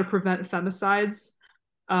how to prevent femicides.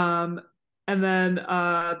 And then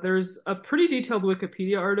there's a pretty detailed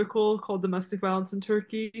Wikipedia article called Domestic Violence in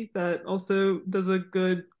Turkey that also does a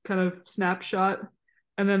good kind of snapshot.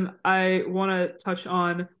 And then I want to touch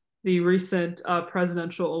on the recent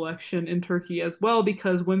presidential election in Turkey as well,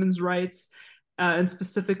 because women's rights, and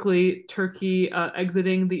specifically Turkey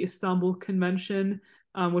exiting the Istanbul Convention,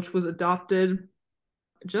 which was adopted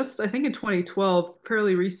just, I think, in 2012,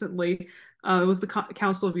 fairly recently. It was the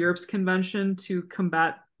Council of Europe's convention to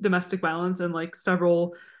combat domestic violence, and like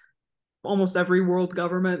almost every world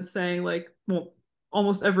government saying like, well,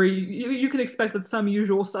 almost every, you can expect that some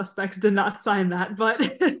usual suspects did not sign that, but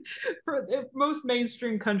for most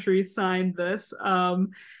mainstream countries signed this,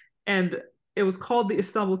 and it was called the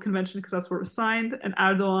Istanbul Convention because that's where it was signed. And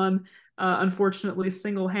Erdogan, unfortunately,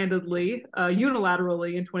 single-handedly,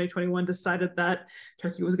 unilaterally in 2021 decided that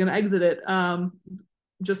Turkey was going to exit it,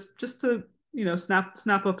 just to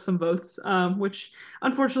snap up some votes, which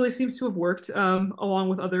unfortunately seems to have worked, along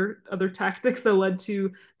with other tactics that led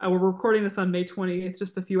to, we're recording this on May 28th,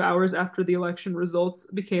 just a few hours after the election results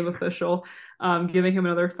became official, giving him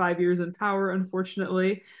another 5 years in power,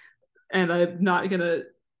 unfortunately. And I'm not gonna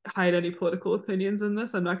hide any political opinions in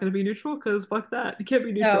this. I'm not going to be neutral because fuck that. You can't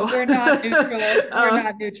be neutral. No, we're not neutral. We're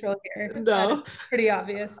not neutral here. No. Pretty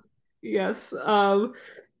obvious. Yes.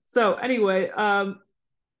 So anyway,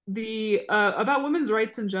 the about women's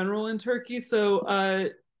rights in general in Turkey. So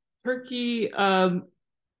Turkey, I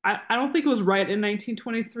don't think it was right in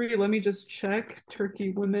 1923. Let me just check. Turkey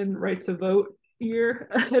women right to vote here.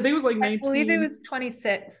 I think it was like 19. I believe it was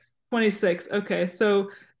 26. 26. Okay, so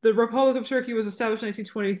the Republic of Turkey was established in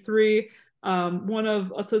 1923. One of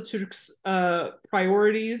Atatürk's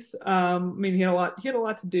priorities. I mean, he had a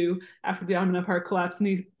lot to do after the Ottoman Empire collapsed, and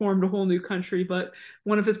he formed a whole new country. But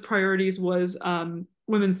one of his priorities was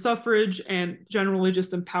women's suffrage and generally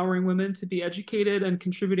just empowering women to be educated and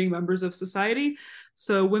contributing members of society.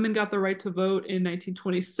 So women got the right to vote in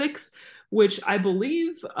 1926, which I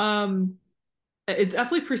believe it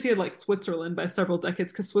definitely preceded like Switzerland by several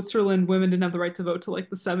decades, because Switzerland women didn't have the right to vote till like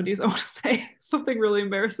the 70s, I want to say. Something really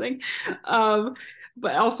embarrassing.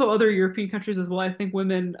 But also other European countries as well. I think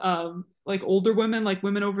women, like older women, like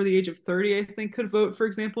women over the age of 30, I think could vote, for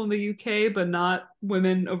example, in the UK, but not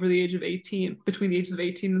women over the age of 18, between the ages of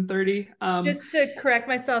 18 and 30. Just to correct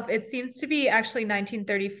myself, it seems to be actually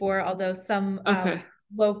 1934, although some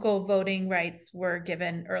local voting rights were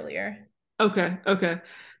given earlier. Okay.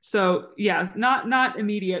 So yeah, not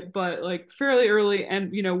immediate, but like fairly early.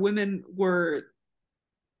 And women were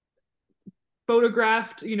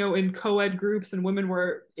photographed, in co-ed groups, and women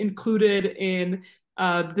were included in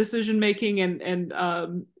decision making and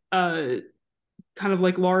kind of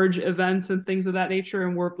like large events and things of that nature,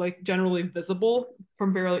 and were like generally visible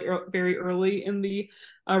from very early in the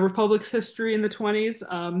Republic's history in the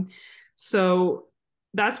 20s. So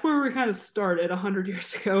that's where we kind of started 100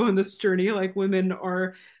 years ago in this journey. Like, women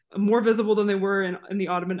are more visible than they were in the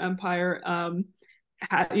Ottoman Empire,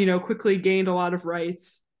 quickly gained a lot of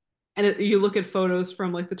rights. And you look at photos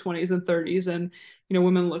from like the 20s and 30s, and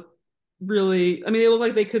women look really, I mean, they look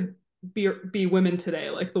like they could be women today.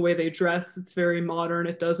 Like the way they dress, it's very modern.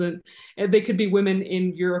 It doesn't, and they could be women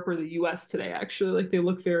in Europe or the US today, actually. Like they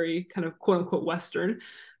look very kind of quote unquote Western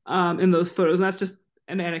in those photos. And that's just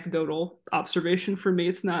an anecdotal observation for me.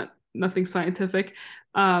 It's not nothing scientific.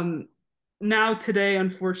 Now today,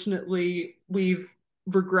 unfortunately, we've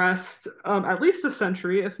regressed at least a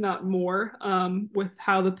century, if not more, with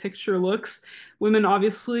how the picture looks. Women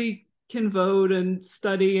obviously can vote and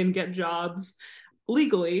study and get jobs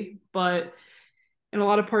legally, but in a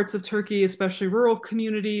lot of parts of Turkey, especially rural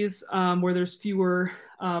communities, where there's fewer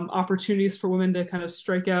opportunities for women to kind of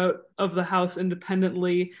strike out of the house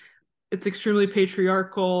independently, it's extremely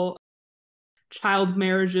patriarchal. Child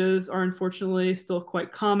marriages are unfortunately still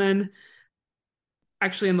quite common.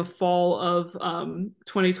 Actually, in the fall of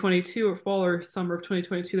 2022, or fall or summer of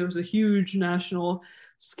 2022, there was a huge national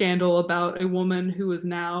scandal about a woman who is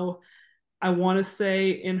now, I want to say,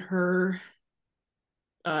 in her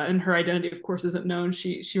identity, of course, isn't known.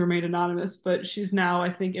 She remained anonymous, but she's now,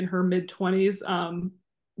 I think, in her mid-20s.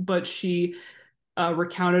 But she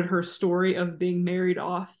recounted her story of being married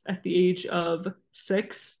off at the age of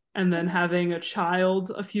 6 and then having a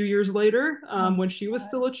child a few years later, when she was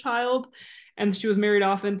still a child. And she was married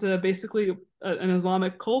off into basically an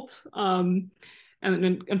Islamic cult. And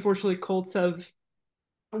unfortunately, cults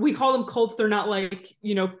we call them cults. They're not like,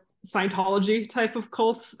 Scientology type of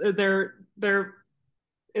cults. They're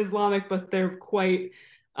Islamic, but they're quite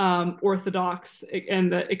orthodox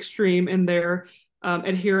and extreme in their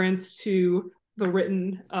adherence to the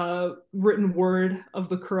written word of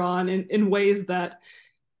the Quran in ways that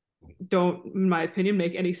don't, in my opinion,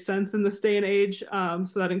 make any sense in this day and age.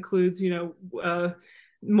 So that includes,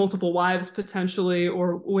 multiple wives potentially,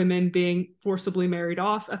 or women being forcibly married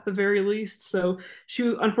off at the very least. So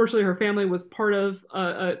unfortunately, her family was part of,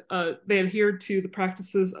 they adhered to the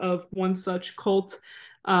practices of one such cult.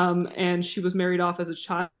 And she was married off as a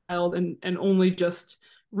child and only just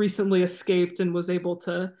recently escaped and was able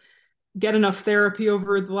to get enough therapy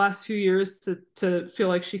over the last few years to feel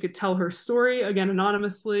like she could tell her story again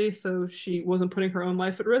anonymously, so she wasn't putting her own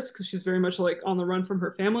life at risk, because she's very much like on the run from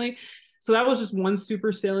her family. So that was just one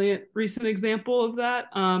super salient recent example of that.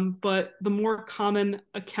 But the more common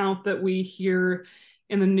account that we hear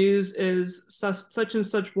in the news is such and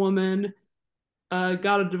such woman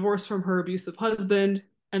got a divorce from her abusive husband,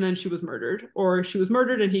 and then she was murdered, or she was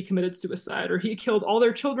murdered and he committed suicide, or he killed all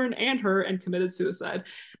their children and her and committed suicide,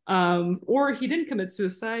 or he didn't commit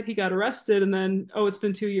suicide, he got arrested, and then, oh, it's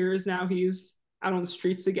been 2 years, now he's out on the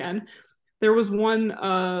streets again. There was one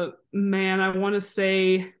man, I want to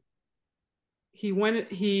say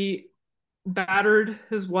he battered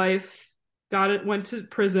his wife, went to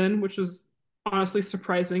prison, which was honestly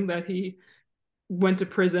surprising that he went to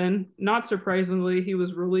prison. Not surprisingly, he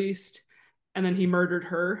was released, and then he murdered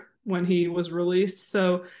her when he was released.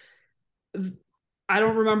 So I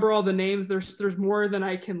don't remember all the names. There's more than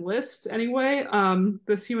I can list anyway.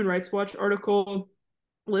 This Human Rights Watch article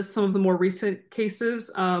lists some of the more recent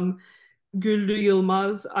cases. Güllü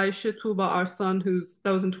Yılmaz, Ayşe Tuğba Arslan,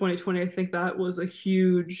 that was in 2020. I think that was a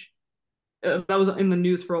huge, that was in the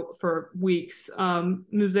news for weeks.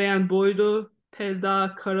 Müzeyyen Boylu,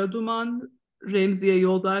 Pelda Karaduman, Remziye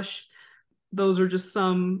Yoldaş. Those are just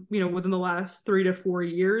some, within the last 3 to 4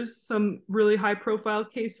 years, some really high profile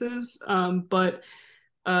cases. But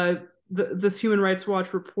this Human Rights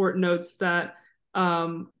Watch report notes that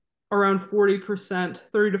around 40%,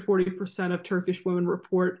 30 to 40% of Turkish women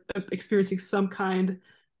report experiencing some kind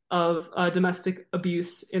of domestic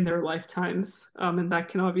abuse in their lifetimes. And that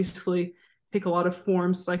can obviously take a lot of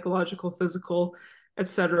forms, psychological, physical,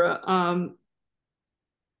 etc.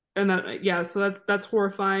 And that, yeah, so that's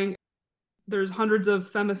horrifying. There's hundreds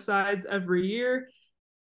of femicides every year,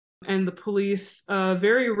 and the police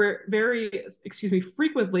very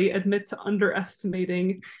frequently admit to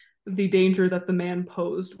underestimating the danger that the man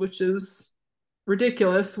posed, which is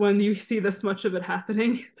ridiculous when you see this much of it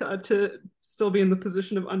happening, to still be in the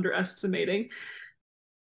position of underestimating.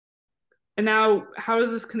 And now, how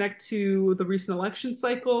does this connect to the recent election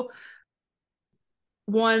cycle?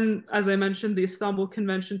 One, as I mentioned, the Istanbul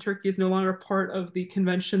Convention, Turkey is no longer part of the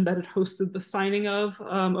convention that it hosted the signing of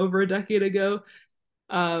over a decade ago.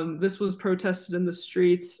 This was protested in the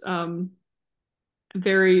streets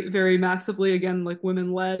very, very massively, again, like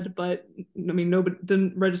women-led, but I mean, nobody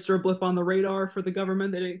didn't register a blip on the radar for the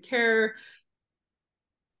government. They didn't care.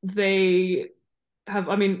 They have,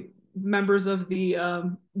 members of the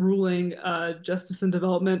ruling Justice and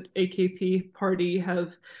Development, AKP party,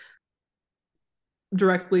 have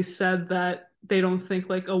directly said that they don't think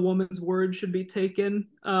like a woman's word should be taken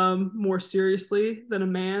more seriously than a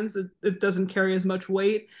man's. It doesn't carry as much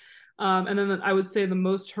weight. And then I would say the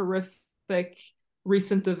most horrific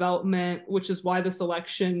recent development, which is why this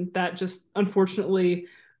election that just unfortunately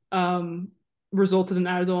resulted in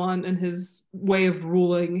Erdogan and his way of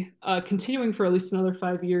ruling continuing for at least another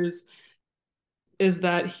 5 years, is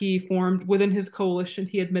that he formed within his coalition,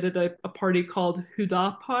 he admitted a party called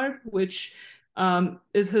Hüdapar, which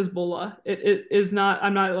is Hezbollah. It is not,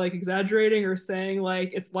 I'm not like exaggerating or saying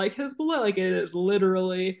like it's like Hezbollah, like it is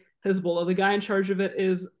literally Hezbollah. The guy in charge of it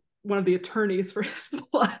is one of the attorneys for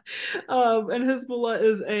Hezbollah. And Hezbollah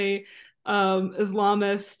is a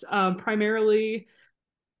Islamist, primarily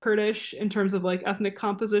Kurdish in terms of like ethnic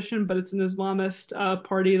composition, but it's an Islamist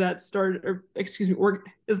party that started, or excuse me,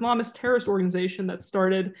 Islamist terrorist organization that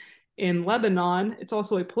started in Lebanon. It's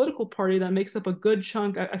also a political party that makes up a good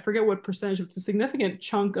chunk, I forget what percentage, but it's a significant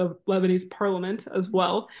chunk of Lebanese parliament as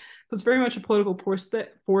well. So it's very much a political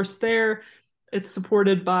force there. It's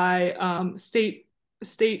supported by state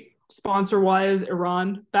sponsor wise.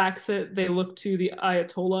 Iran backs it. They look to the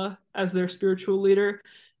Ayatollah as their spiritual leader.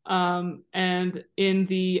 And in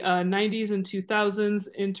the 90s and 2000s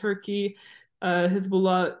in Turkey,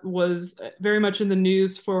 Hezbollah was very much in the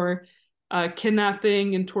news for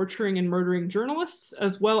kidnapping and torturing and murdering journalists,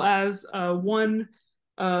 as well as one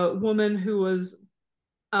woman who was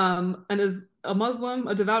is a Muslim,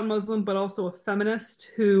 a devout Muslim, but also a feminist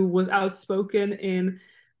who was outspoken in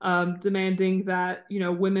demanding that, you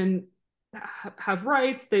know, women have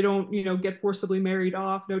rights. They don't, you know, get forcibly married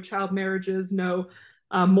off, no child marriages, no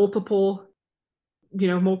multiple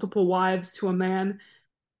wives to a man,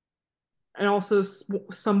 and also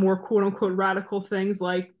some more quote unquote radical things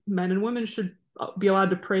like men and women should be allowed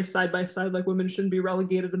to pray side by side, like women shouldn't be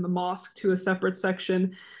relegated in the mosque to a separate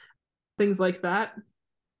section, things like that.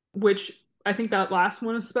 Which I think that last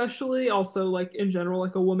one especially, also like in general,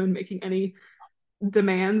 like a woman making any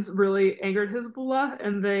demands really angered Hezbollah,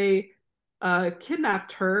 and they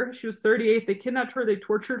kidnapped her. She was 38. They kidnapped her. They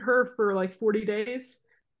tortured her for like 40 days.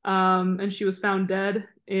 And she was found dead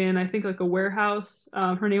in, I think, like a warehouse.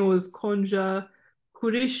 Her name was Konja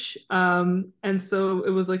Kurish. And so it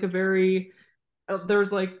was like a very,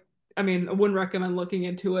 there's like, I mean, I wouldn't recommend looking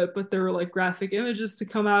into it, but there were like graphic images to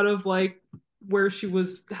come out of like where she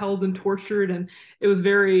was held and tortured. And it was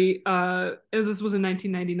very, this was in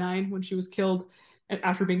 1999 when she was killed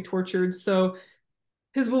after being tortured. So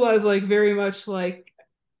Hezbollah is like very much like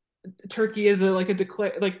Turkey is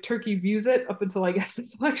Turkey views it up until I guess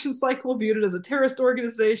this election cycle viewed it as a terrorist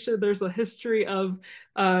organization. There's a history of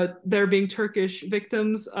there being Turkish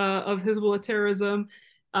victims of Hezbollah terrorism,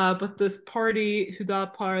 but this party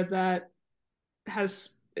Hüdapar that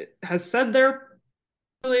has said they're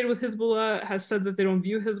related with Hezbollah, has said that they don't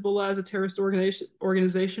view Hezbollah as a terrorist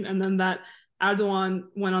organization, and then that Erdogan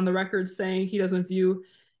went on the record saying he doesn't view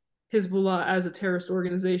Hezbollah as a terrorist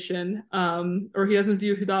organization, or he doesn't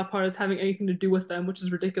view Hüdapar as having anything to do with them, which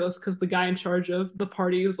is ridiculous because the guy in charge of the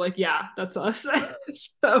party was like, yeah, that's us.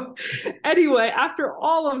 So anyway, after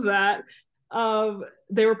all of that,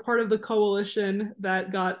 they were part of the coalition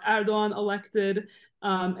that got Erdogan elected.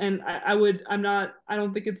 And I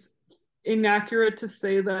don't think it's inaccurate to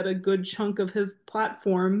say that a good chunk of his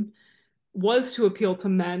platform was to appeal to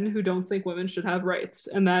men who don't think women should have rights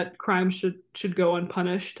and that crime should go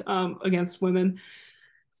unpunished against women.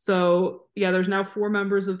 So yeah, there's now 4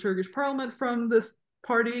 members of Turkish parliament from this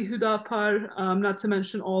party, Hüdapar, not to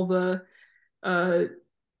mention all the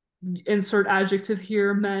insert adjective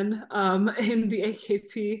here, men in the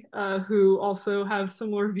AKP who also have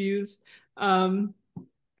similar views.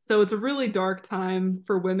 So it's a really dark time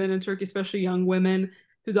for women in Turkey, especially young women.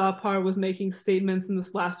 Hüdapar was making statements in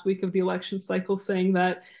this last week of the election cycle saying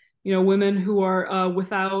that, you know, women who are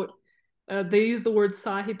without, they use the word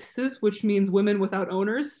sahipsiz, which means women without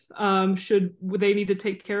owners, they need to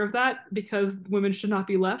take care of that because women should not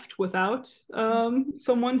be left without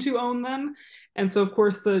someone to own them. And so, of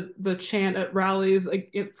course, the chant at rallies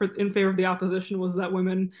in favor of the opposition was that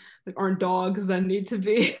women aren't dogs that need to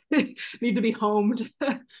be homed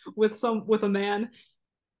with a man.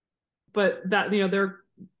 But that, you know, they're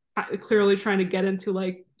clearly trying to get into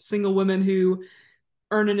like single women who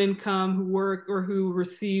earn an income, who work, or who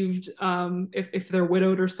received, if they're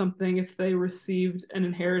widowed or something, if they received an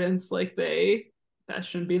inheritance, like that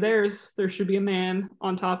shouldn't be theirs. There should be a man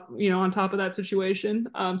on top of that situation,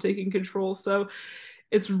 taking control. So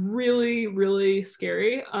it's really, really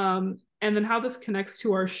scary. And then how this connects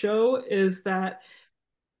to our show is that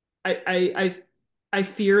I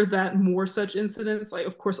fear that more such incidents, like,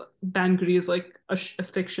 of course, Ben Guri is like a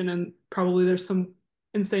fiction and probably there's some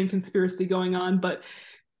insane conspiracy going on, but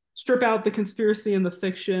strip out the conspiracy and the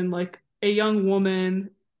fiction, like a young woman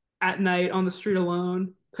at night on the street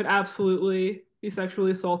alone could absolutely be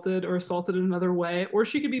sexually assaulted or assaulted in another way, or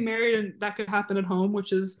she could be married and that could happen at home,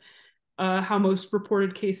 which is how most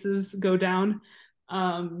reported cases go down.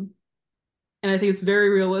 And I think it's very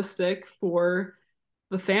realistic for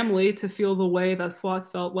the family to feel the way that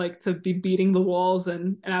Floth felt, like to be beating the walls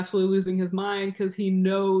and absolutely losing his mind, because he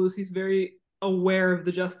knows, he's very aware of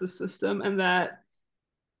the justice system and that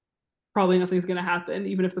probably nothing's going to happen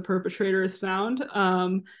even if the perpetrator is found.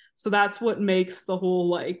 So that's what makes the whole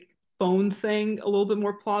like phone thing a little bit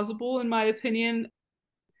more plausible in my opinion,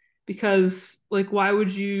 because like why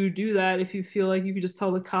would you do that if you feel like you could just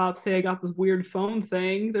tell the cops, hey, I got this weird phone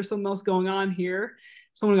thing, there's something else going on here,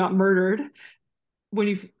 someone got murdered. When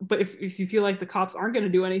you but if you feel like the cops aren't going to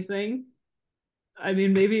do anything, I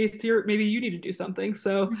mean, maybe you need to do something.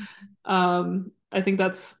 So I think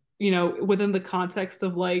that's, within the context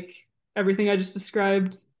of like everything I just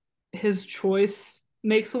described, his choice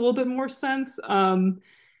makes a little bit more sense.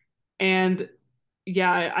 And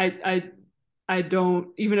yeah, I don't,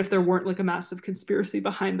 even if there weren't like a massive conspiracy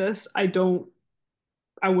behind this, I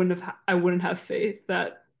wouldn't have faith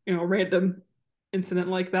that, a random incident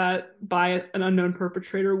like that by an unknown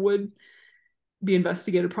perpetrator would be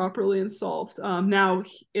investigated properly and solved. Now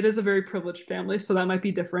it is a very privileged family, so that might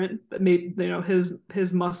be different. That maybe,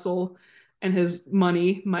 his muscle and his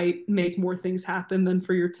money might make more things happen than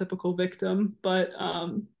for your typical victim. But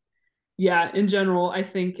yeah, in general, I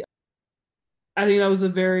think that was a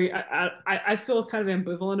very, I feel kind of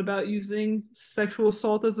ambivalent about using sexual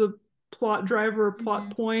assault as a plot driver or plot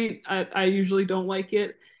point. I usually don't like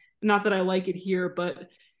it. Not that I like it here, but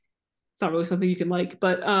it's not really something you can like.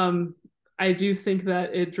 But I do think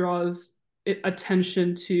that it draws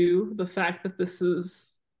attention to the fact that this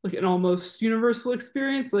is like an almost universal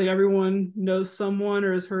experience. Like everyone knows someone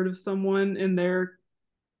or has heard of someone in their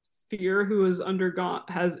sphere who has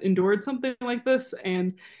endured something like this,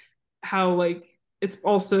 and how like it's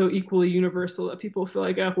also equally universal that people feel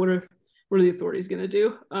like, what are the authorities going to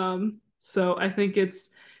do? So I think I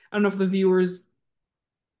don't know if the viewers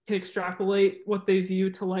can extrapolate what they view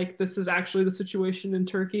to like this is actually the situation in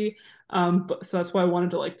Turkey. But so that's why I wanted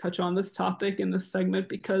to like touch on this topic in this segment,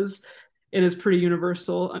 because it is pretty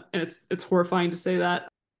universal and it's horrifying to say that.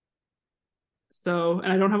 So,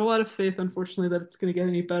 and I don't have a lot of faith, unfortunately, that it's going to get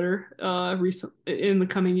any better in the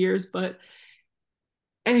coming years. But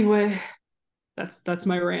anyway, that's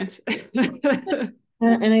my rant.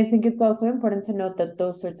 And I think it's also important to note that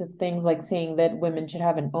those sorts of things, like saying that women should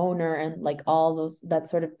have an owner and like all that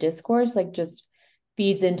sort of discourse, like just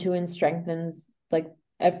feeds into and strengthens like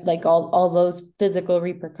all those physical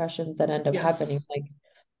repercussions that end up happening. Like,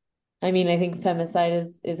 I mean, I think femicide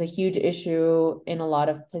is a huge issue in a lot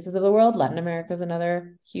of places of the world. Latin America is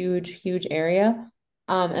another huge area.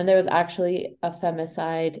 And there was actually a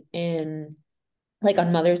femicide on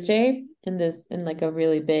Mother's Day in like a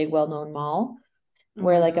really big, well-known mall,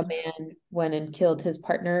 where like a man went and killed his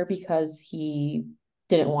partner because he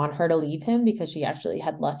didn't want her to leave him because she actually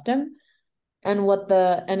had left him. And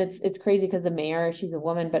it's crazy because the mayor, she's a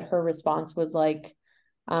woman, but her response was like,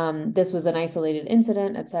 this was an isolated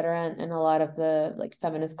incident, etc. And a lot of the like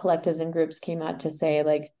feminist collectives and groups came out to say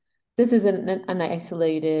like, this isn't an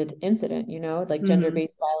isolated incident, like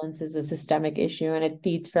gender-based violence is a systemic issue, and it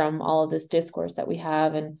feeds from all of this discourse that we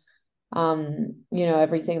have, and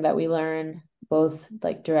everything that we learn both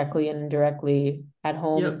like directly and indirectly at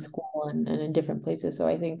home and school and in different places. So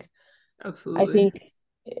I think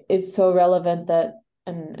it's so relevant that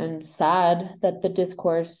and sad that the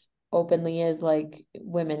discourse openly is like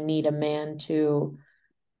women need a man to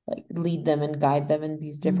like lead them and guide them in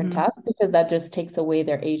these different tasks, because that just takes away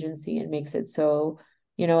their agency and makes it so,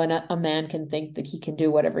 and a man can think that he can do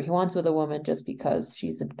whatever he wants with a woman just because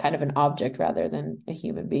she's kind of an object rather than a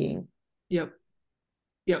human being. Yep.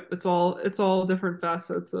 It's all different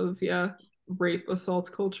facets of rape,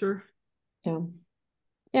 assault culture. Yeah.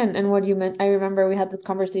 And what you meant, I remember we had this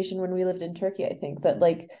conversation when we lived in Turkey, I think, that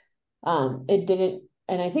like it didn't,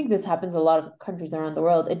 and I think this happens a lot of countries around the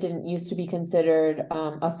world, it didn't used to be considered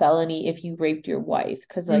a felony if you raped your wife,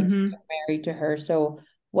 because like you're married to her, so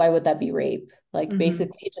why would that be rape? Like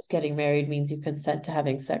basically just getting married means you consent to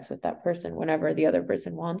having sex with that person whenever the other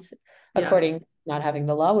person wants, according to not having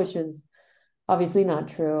the law, which is obviously not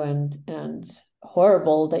true and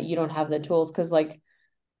horrible that you don't have the tools, because like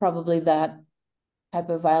probably that type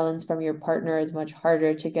of violence from your partner is much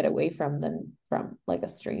harder to get away from than from like a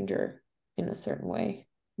stranger in a certain way.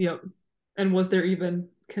 Yep. And was there even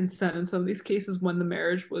consent in some of these cases when the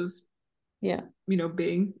marriage was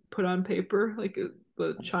being put on paper, like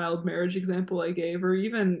the child marriage example I gave, or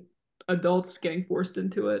even adults getting forced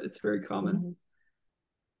into it? It's very common.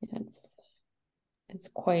 it's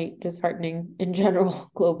quite disheartening in general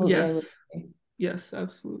globally. Yes. Yes,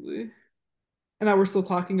 absolutely. And now we're still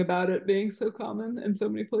talking about it being so common in so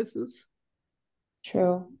many places.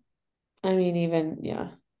 True. I mean, even, yeah,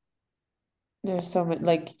 there's so much,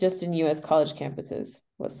 like just in US college campuses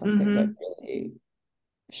was something that really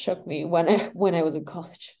shook me when I was in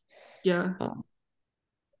college. Yeah.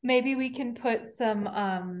 Maybe we can put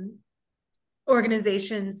some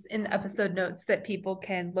organizations in the episode notes that people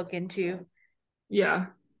can look into. Yeah.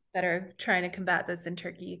 That are trying to combat this in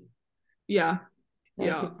Turkey. Yeah.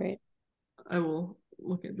 That'd be great. I will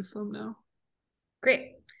look into some now.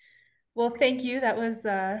 Great. Well, thank you. That was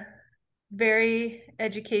very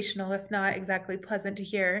educational, if not exactly pleasant to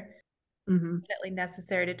hear. Definitely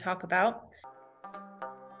necessary to talk about.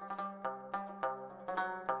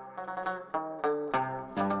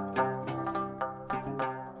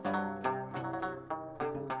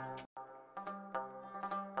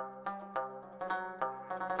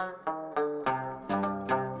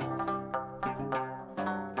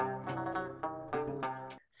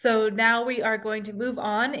 So now we are going to move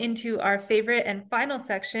on into our favorite and final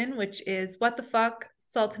section, which is What the Fuck,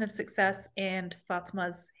 Sultan of Success, and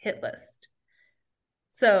Fatma's Hit List.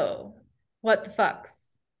 So, What the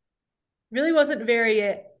Fucks? Really wasn't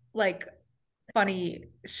very, like, funny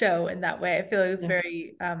show in that way. I feel it was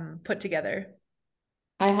very put together.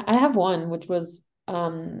 I have one, which was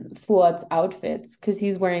Fuad's outfits, because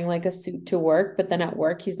he's wearing like a suit to work, but then at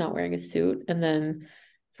work he's not wearing a suit. And then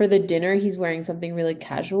for the dinner, he's wearing something really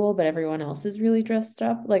casual, but everyone else is really dressed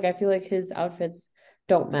up. Like I feel like his outfits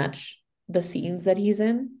don't match the scenes that he's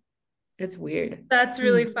in. It's weird. That's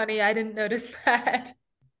really funny. I didn't notice that.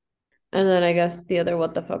 And then I guess the other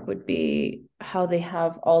what the fuck would be how they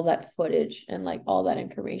have all that footage and like all that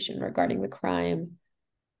information regarding the crime.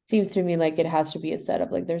 Seems to me like it has to be a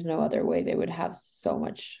setup. Like there's no other way they would have so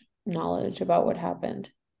much knowledge about what happened.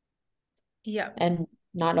 Yeah. And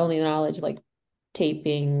not only knowledge, like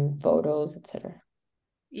taping, photos, etc.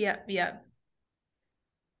 Yeah, yeah.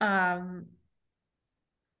 I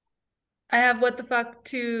have what the fuck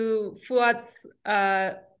to Fuat's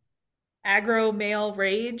aggro male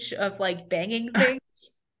rage of like banging things.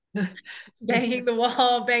 Banging the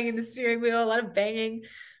wall, banging the steering wheel, a lot of banging.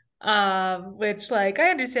 Which like I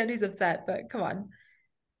understand he's upset, but come on.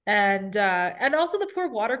 And also the poor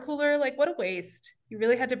water cooler, like what a waste. You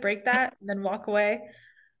really had to break that and then walk away.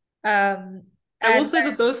 I will say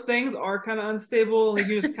that those things are kind of unstable. Like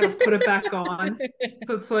you just kind of put it back on.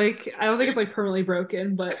 So it's like, I don't think it's like permanently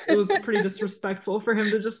broken, but it was pretty disrespectful for him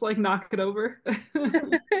to just like knock it over.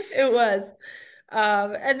 It was.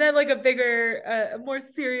 And then like a bigger, more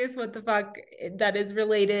serious what the fuck that is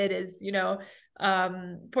related is, you know,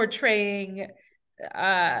 portraying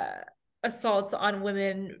assaults on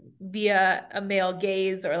women via a male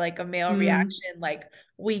gaze or like a male reaction, like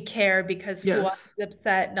we care because Fuad is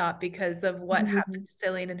upset, not because of what happened to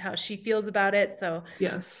Celine and how she feels about it. So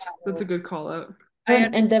yes, that's a good call out. I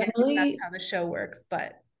understand definitely that's how the show works,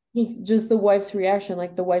 but just the wife's reaction,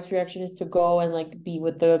 like the wife's reaction is to go and like be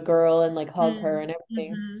with the girl and like hug her and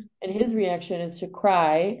everything, and his reaction is to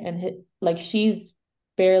cry and like she's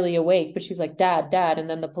barely awake, but she's like dad, and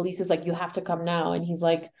then the police is like you have to come now, and he's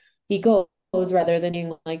like he goes rather than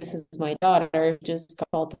being like this is my daughter just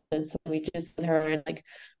assaulted, so we just with her and like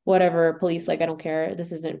whatever police like I don't care,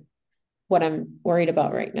 this isn't what I'm worried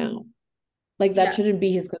about right now. Like that shouldn't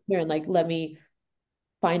be his concern. Like let me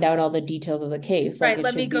find out all the details of the case. Right. Like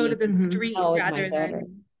let me go to the street rather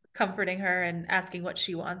than comforting her and asking what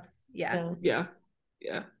she wants. Yeah.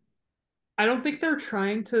 I don't think they're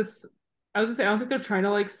trying to, I was gonna say, I don't think they're trying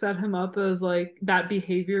to like set him up as like that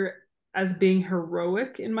behavior as being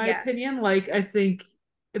heroic, in my opinion. Like, I think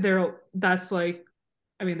that's like,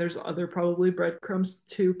 I mean, there's other probably breadcrumbs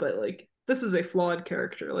too, but like, this is a flawed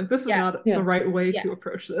character. Like, this is not the right way to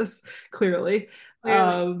approach this, clearly.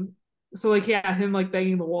 So like, yeah, him like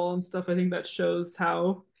banging the wall and stuff, I think that shows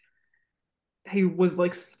how he was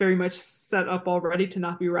like very much set up already to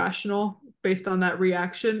not be rational based on that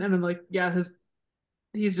reaction. And then like, yeah,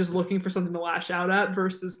 he's just looking for something to lash out at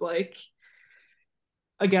versus like,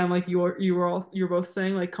 again, like you're both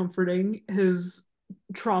saying, like comforting his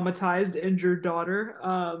traumatized, injured daughter.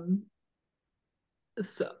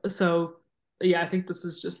 So yeah, I think this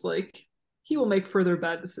is just like he will make further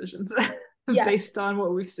bad decisions based on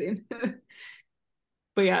what we've seen.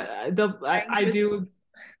 But yeah,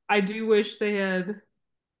 I do wish they had,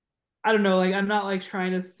 I don't know, like I'm not like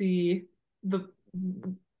trying to see the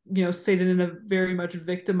Satan in a very much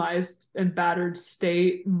victimized and battered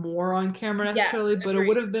state more on camera necessarily, but it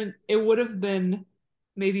would have been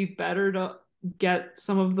maybe better to get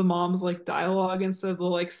some of the mom's like dialogue instead of the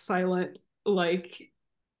like silent like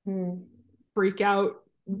freak out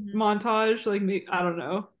montage, like I don't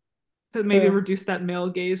know, to maybe reduce that male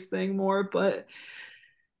gaze thing more, but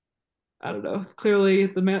I don't know. Clearly,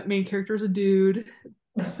 the main character is a dude,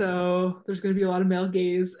 so there's going to be a lot of male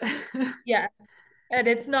gaze. Yes. And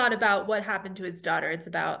it's not about what happened to his daughter. It's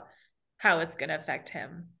about how it's going to affect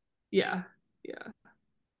him. Yeah. Yeah.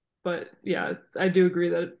 But yeah, I do agree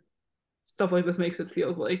that stuff like this makes it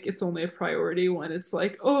feels like it's only a priority when it's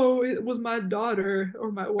like, oh, it was my daughter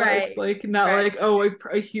or my wife. Right. Like, not right. Like, oh,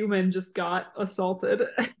 a human just got assaulted.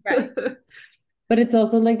 Right. But it's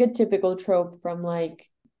also like a typical trope from like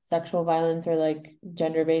sexual violence or like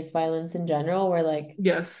gender-based violence in general, where like,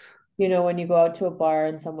 yes, you know, when you go out to a bar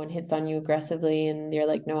and someone hits on you aggressively and you're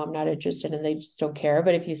like, no, I'm not interested, and they just don't care.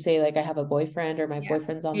 But if you say like, I have a boyfriend or my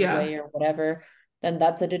boyfriend's on the way or whatever, then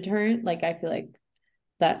that's a deterrent. Like, I feel like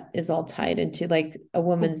that is all tied into like a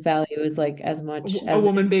woman's value is like as much as a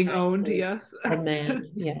woman being owned. Yes. A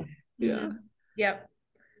man. Yeah. Yeah. Yep.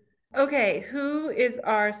 Okay. Who is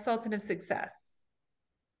our Sultan of Success?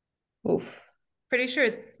 Oof. Pretty sure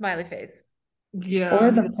it's Smiley Face. Yeah.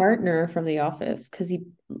 Or the partner from The Office, because he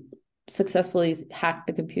successfully hacked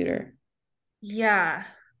the computer. Yeah.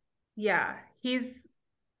 Yeah.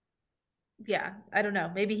 I don't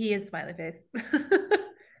know. Maybe he is Smiley Face.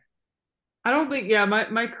 I don't think,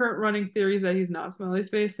 my current running theory is that he's not Smiley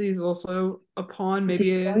Face. He's also a pawn,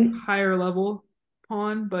 maybe a higher level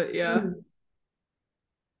pawn, but yeah.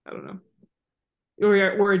 I don't know.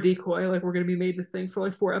 Or a decoy, like we're going to be made to think for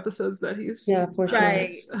like 4 episodes that he's... Yeah, for sure.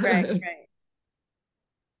 Right.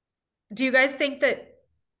 Do you guys think that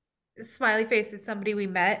Smiley Face is somebody we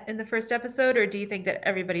met in the first episode, or do you think that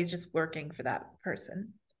everybody's just working for that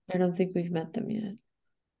person? I don't think we've met them yet.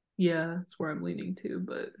 Yeah, that's where I'm leaning to,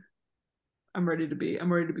 but I'm ready to be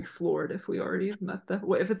floored if we already have met them.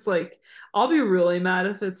 If it's like, I'll be really mad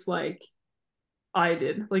if it's like I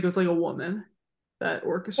did, like it was like a woman that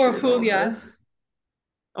orchestrated all this.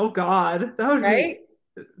 Oh God,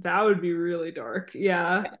 that would be really dark.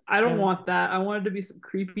 Yeah. I don't want that. I want it to be some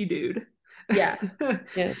creepy dude. Yeah.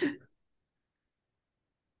 Yeah.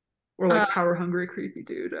 Or like power hungry creepy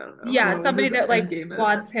dude. I don't know. Yeah, somebody that like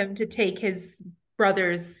wants him to take his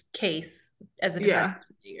brother's case as a defense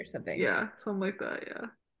or something. Yeah, something like that.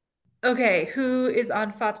 Yeah. Okay, who is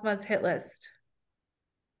on Fatma's hit list?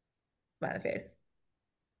 Smiley Face.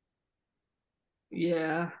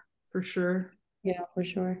 Yeah, for sure.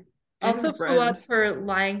 Also, Fuad for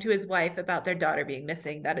lying to his wife about their daughter being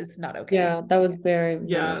missing. That is not okay. Yeah, that was very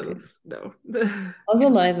okay. No. All the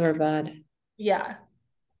lies were bad. Yeah.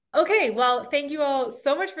 Okay, well, thank you all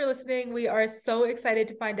so much for listening. We are so excited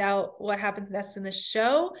to find out what happens next in this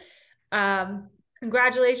show.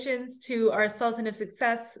 Congratulations to our Sultan of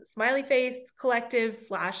Success, Smiley Face Collective /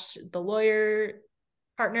 the lawyer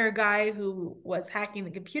partner guy who was hacking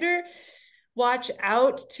the computer. Watch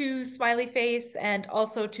out to Smiley Face and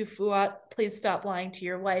also to Fuad. Please stop lying to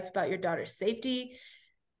your wife about your daughter's safety.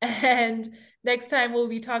 And next time we'll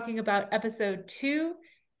be talking about episode 2.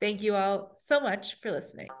 Thank you all so much for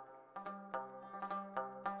listening.